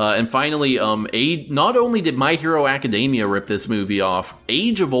 And finally, not only did My Hero Academia rip this movie off,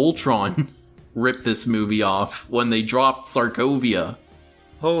 Age of Ultron ripped this movie off when they dropped Sokovia.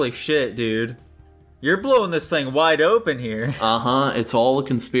 Holy shit, dude. You're blowing this thing wide open here. It's all a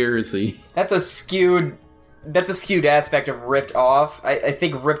conspiracy. That's a skewed aspect of ripped off. I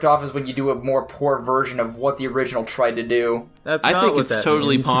think ripped off is when you do a more poor version of what the original tried to do. I think it's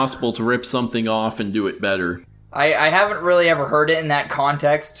totally possible to rip something off and do it better. I haven't really ever heard it in that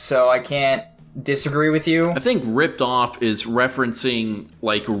context, so I can't disagree with you. I think ripped off is referencing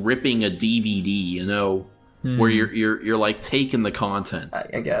like ripping a DVD, you know, where you're like taking the content.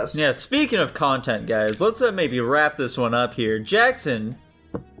 I guess. Yeah, speaking of content, guys, let's maybe wrap this one up here. Jackson,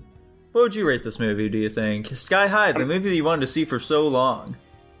 what would you rate this movie, do you think? Sky High, the movie that you wanted to see for so long.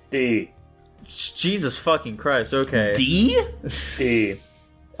 D. Jesus fucking Christ, okay. D? D.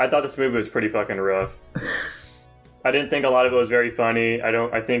 I thought this movie was pretty fucking rough. I didn't think a lot of it was very funny.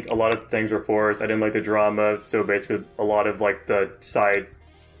 I think a lot of things were forced. I didn't like the drama, so basically a lot of like the side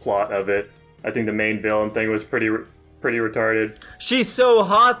plot of it. I think the main villain thing was pretty retarded. She's so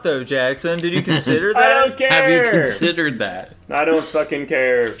hot though, Jackson. Did you consider that? I don't care. Have you considered that? I don't fucking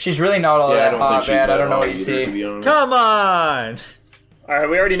care. She's really not all that hot, man. I don't know what you see. Come on! Alright,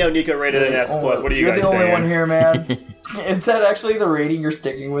 we already know Nico rated an S+. What are you guys saying? You're the only one here, man. Is that actually the rating you're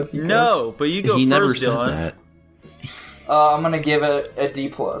sticking with? Nico? No, but you go He first, never said Dylan. that. I'm gonna give it a D+.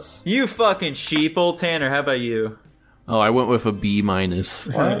 You fucking sheeple. Tanner, how about you? Oh, I went with a B-. What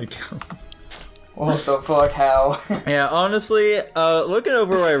the fuck? How? Yeah, honestly, looking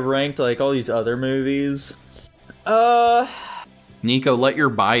over where I ranked like all these other movies, Nico, let your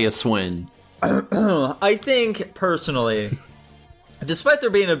bias win. I think personally, despite there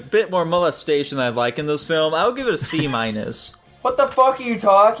being a bit more molestation than I'd like in this film, I'll give it a C-. What the fuck are you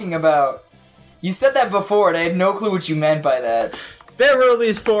talking about? You said that before, and I had no clue what you meant by that. There were at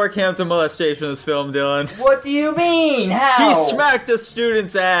least 4 counts of molestation in this film, Dylan. What do you mean? How? He smacked a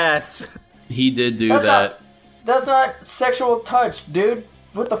student's ass. He did do that. That's not sexual touch, dude.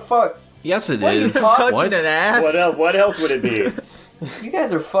 What the fuck? Yes, it What are you is. touching What? An ass? What else would it be? You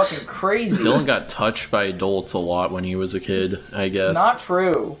guys are fucking crazy. Dylan got touched by adults a lot when he was a kid, I guess. Not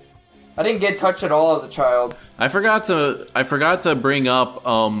true. I didn't get touched at all as a child. I forgot to bring up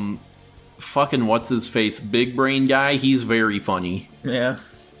fucking what's his face, Big Brain guy. He's very funny. Yeah.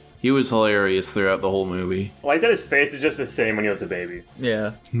 He was hilarious throughout the whole movie. I like that his face is just the same when he was a baby.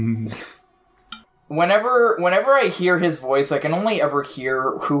 Yeah. Whenever I hear his voice, I can only ever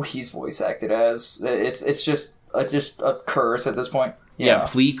hear who he's voice acted as. It's just a curse at this point. Yeah,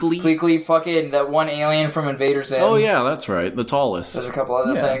 Pleakley. Pleakley, fucking that one alien from Invader Zim. Oh yeah, that's right. The tallest. There's a couple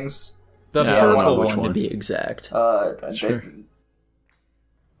other things. The Yeah, I don't know purple which one, to one. be exact. Sure.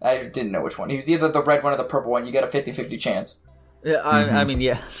 I didn't know which one. He was either the red one or the purple one. You got a 50-50 chance. Yeah, I mean,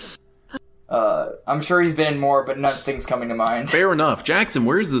 yeah. I'm sure he's been in more, but nothing's coming to mind. Fair enough. Jackson,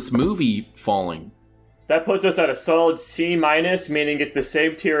 where's this movie falling? That puts us at a solid C-, meaning it's the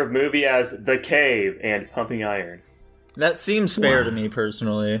same tier of movie as The Cave and Pumping Iron. That seems fair to me,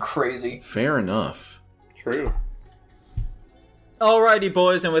 personally. Crazy. Fair enough. True. Alrighty,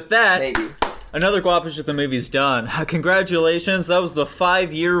 boys, and with that, Maybe. another Guapish at the movie's done. Congratulations, that was the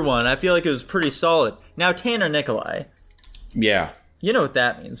 5-year one. I feel like it was pretty solid. Now, Tanner Nikolai. Yeah. You know what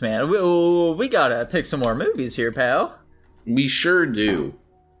that means, man. We gotta pick some more movies here, pal. We sure do.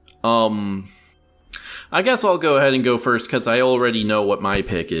 I guess I'll go ahead and go first because I already know what my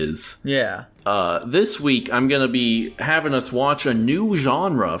pick is. Yeah. This week I'm gonna be having us watch a new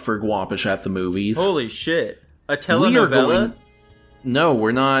genre for Guapish at the movies. Holy shit. A We are telenovela? going- No,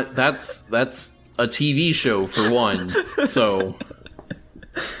 we're not. That's a TV show for one. So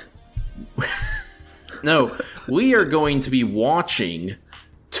no, we are going to be watching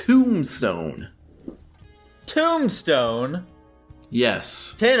Tombstone. Tombstone?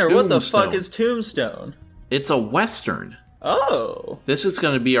 Yes. Tanner, what the Tombstone. fuck is Tombstone? It's a Western. Oh. This is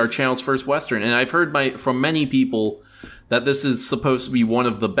going to be our channel's first Western, and I've heard from many people that this is supposed to be one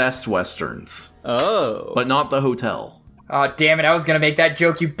of the best Westerns, Oh. but not The Hotel. Oh, damn it, I was gonna make that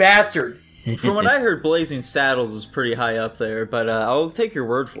joke, you bastard! From what I heard, Blazing Saddles is pretty high up there, but I'll take your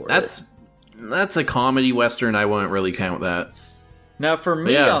word for it. That's a comedy Western. I wouldn't really count that. Now, for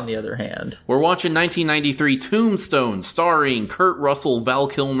me, Yeah. on the other hand... We're watching 1993 Tombstone, starring Kurt Russell, Val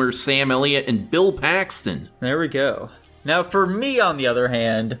Kilmer, Sam Elliott, and Bill Paxton. There we go. Now, for me, on the other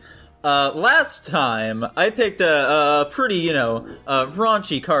hand, last time I picked a pretty,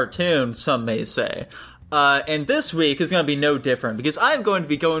 raunchy cartoon, some may say. And this week is going to be no different, because I'm going to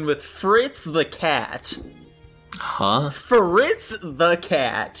be going with Fritz the Cat. Huh? Fritz the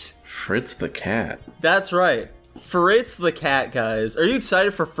Cat. Fritz the Cat. That's right. Fritz the Cat, guys. Are you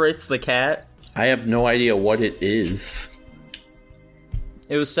excited for Fritz the Cat? I have no idea what it is.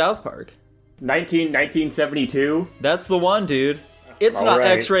 It was South Park. 1972? That's the one, dude. It's not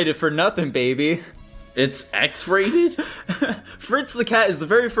X-rated for nothing, baby. It's X-rated? Fritz the Cat is the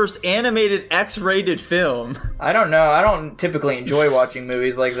very first animated X-rated film. I don't know. I don't typically enjoy watching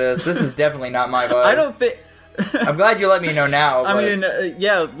movies like this. This is definitely not my vibe. I don't think... I'm glad you let me know now. I mean,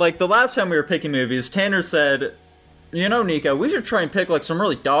 yeah, like the last time we were picking movies, Tanner said, you know, Nico, we should try and pick like some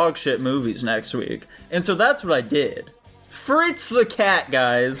really dog shit movies next week. And so that's what I did. Fritz the Cat,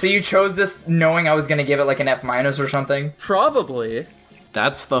 guys. So you chose this knowing I was going to give it like an F- or something? Probably.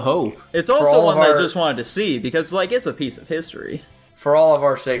 That's the hope. It's also one that I just wanted to see because, like, it's a piece of history. For all of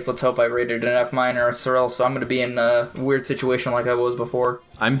our sakes, let's hope I rated an F- or else I'm going to be in a weird situation like I was before.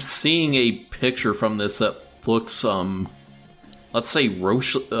 I'm seeing a picture from this that looks, let's say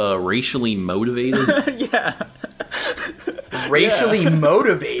racially motivated. Yeah. Racially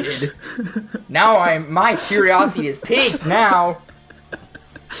motivated? Now my curiosity is piqued now.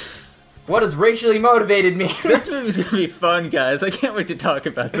 What does racially motivated mean? This movie's gonna be fun, guys. I can't wait to talk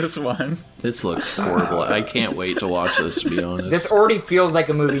about this one. This looks horrible. I can't wait to watch this, to be honest. This already feels like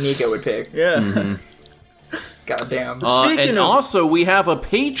a movie Nico would pick. Yeah. Mm-hmm. Goddamn. Also, we have a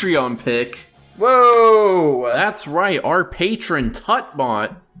Patreon pick. Whoa! That's right. Our patron,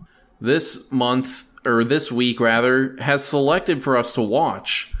 Tutbot, this week, has selected for us to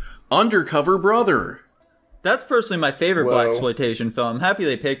watch Undercover Brother. That's personally my favorite blaxploitation film. I'm happy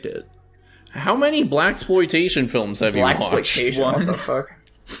they picked it. How many blaxploitation films have you watched? What the fuck?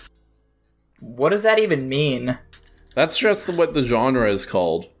 What does that even mean? That's just what the genre is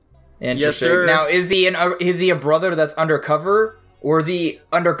called. Interesting. Yes, sir. Now, is he a brother that's undercover, or is he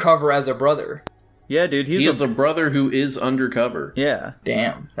undercover as a brother? Yeah, dude, he is a brother who is undercover. Yeah.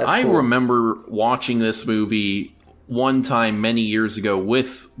 Damn. That's I cool. remember watching this movie one time many years ago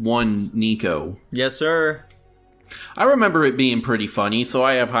with one Nico. Yes, sir. I remember it being pretty funny, so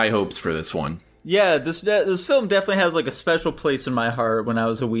I have high hopes for this one. Yeah, this film definitely has like a special place in my heart when I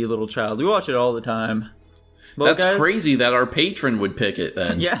was a wee little child. We watch it all the time. Well, That's crazy that our patron would pick it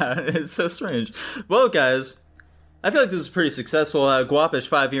then. Yeah, it's so strange. Well, guys, I feel like this is a pretty successful Guapish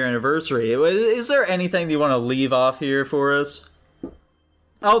 5-year anniversary. Is there anything that you want to leave off here for us?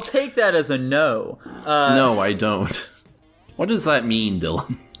 I'll take that as a no. No, I don't. What does that mean,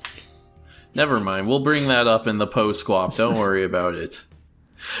 Dylan? Never mind. We'll bring that up in the post-squap. Don't worry about it.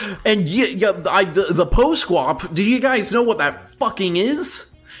 And the post-squap, do you guys know what that fucking is?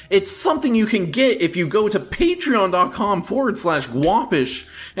 It's something you can get if you go to patreon.com/Guapish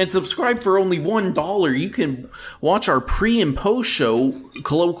and subscribe for only $1. You can watch our pre- and post show,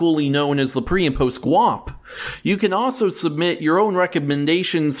 colloquially known as the pre- and post Guap. You can also submit your own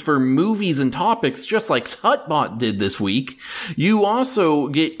recommendations for movies and topics, just like Tutbot did this week. You also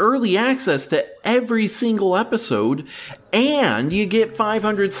get early access to every single episode, and you get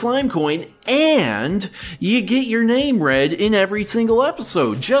 500 slime coin, and you get your name read in every single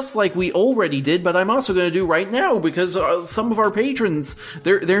episode, just like we already did, but I'm also going to do right now, because some of our patrons,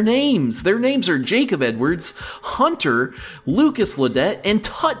 their names are Jacob Edwards, Hunter, Lucas Ledette, and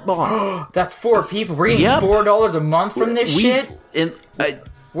Tutbot. That's 4 people. We're getting $4 a month from this shit?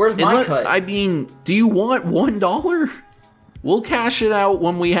 Where's my cut? I mean, do you want $1? We'll cash it out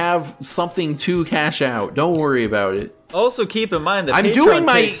when we have something to cash out. Don't worry about it. Also, keep in mind that I'm Patreon doing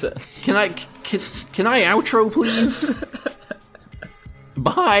my. takes Can I outro, please?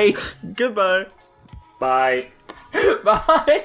 Bye. Goodbye. Bye. Bye.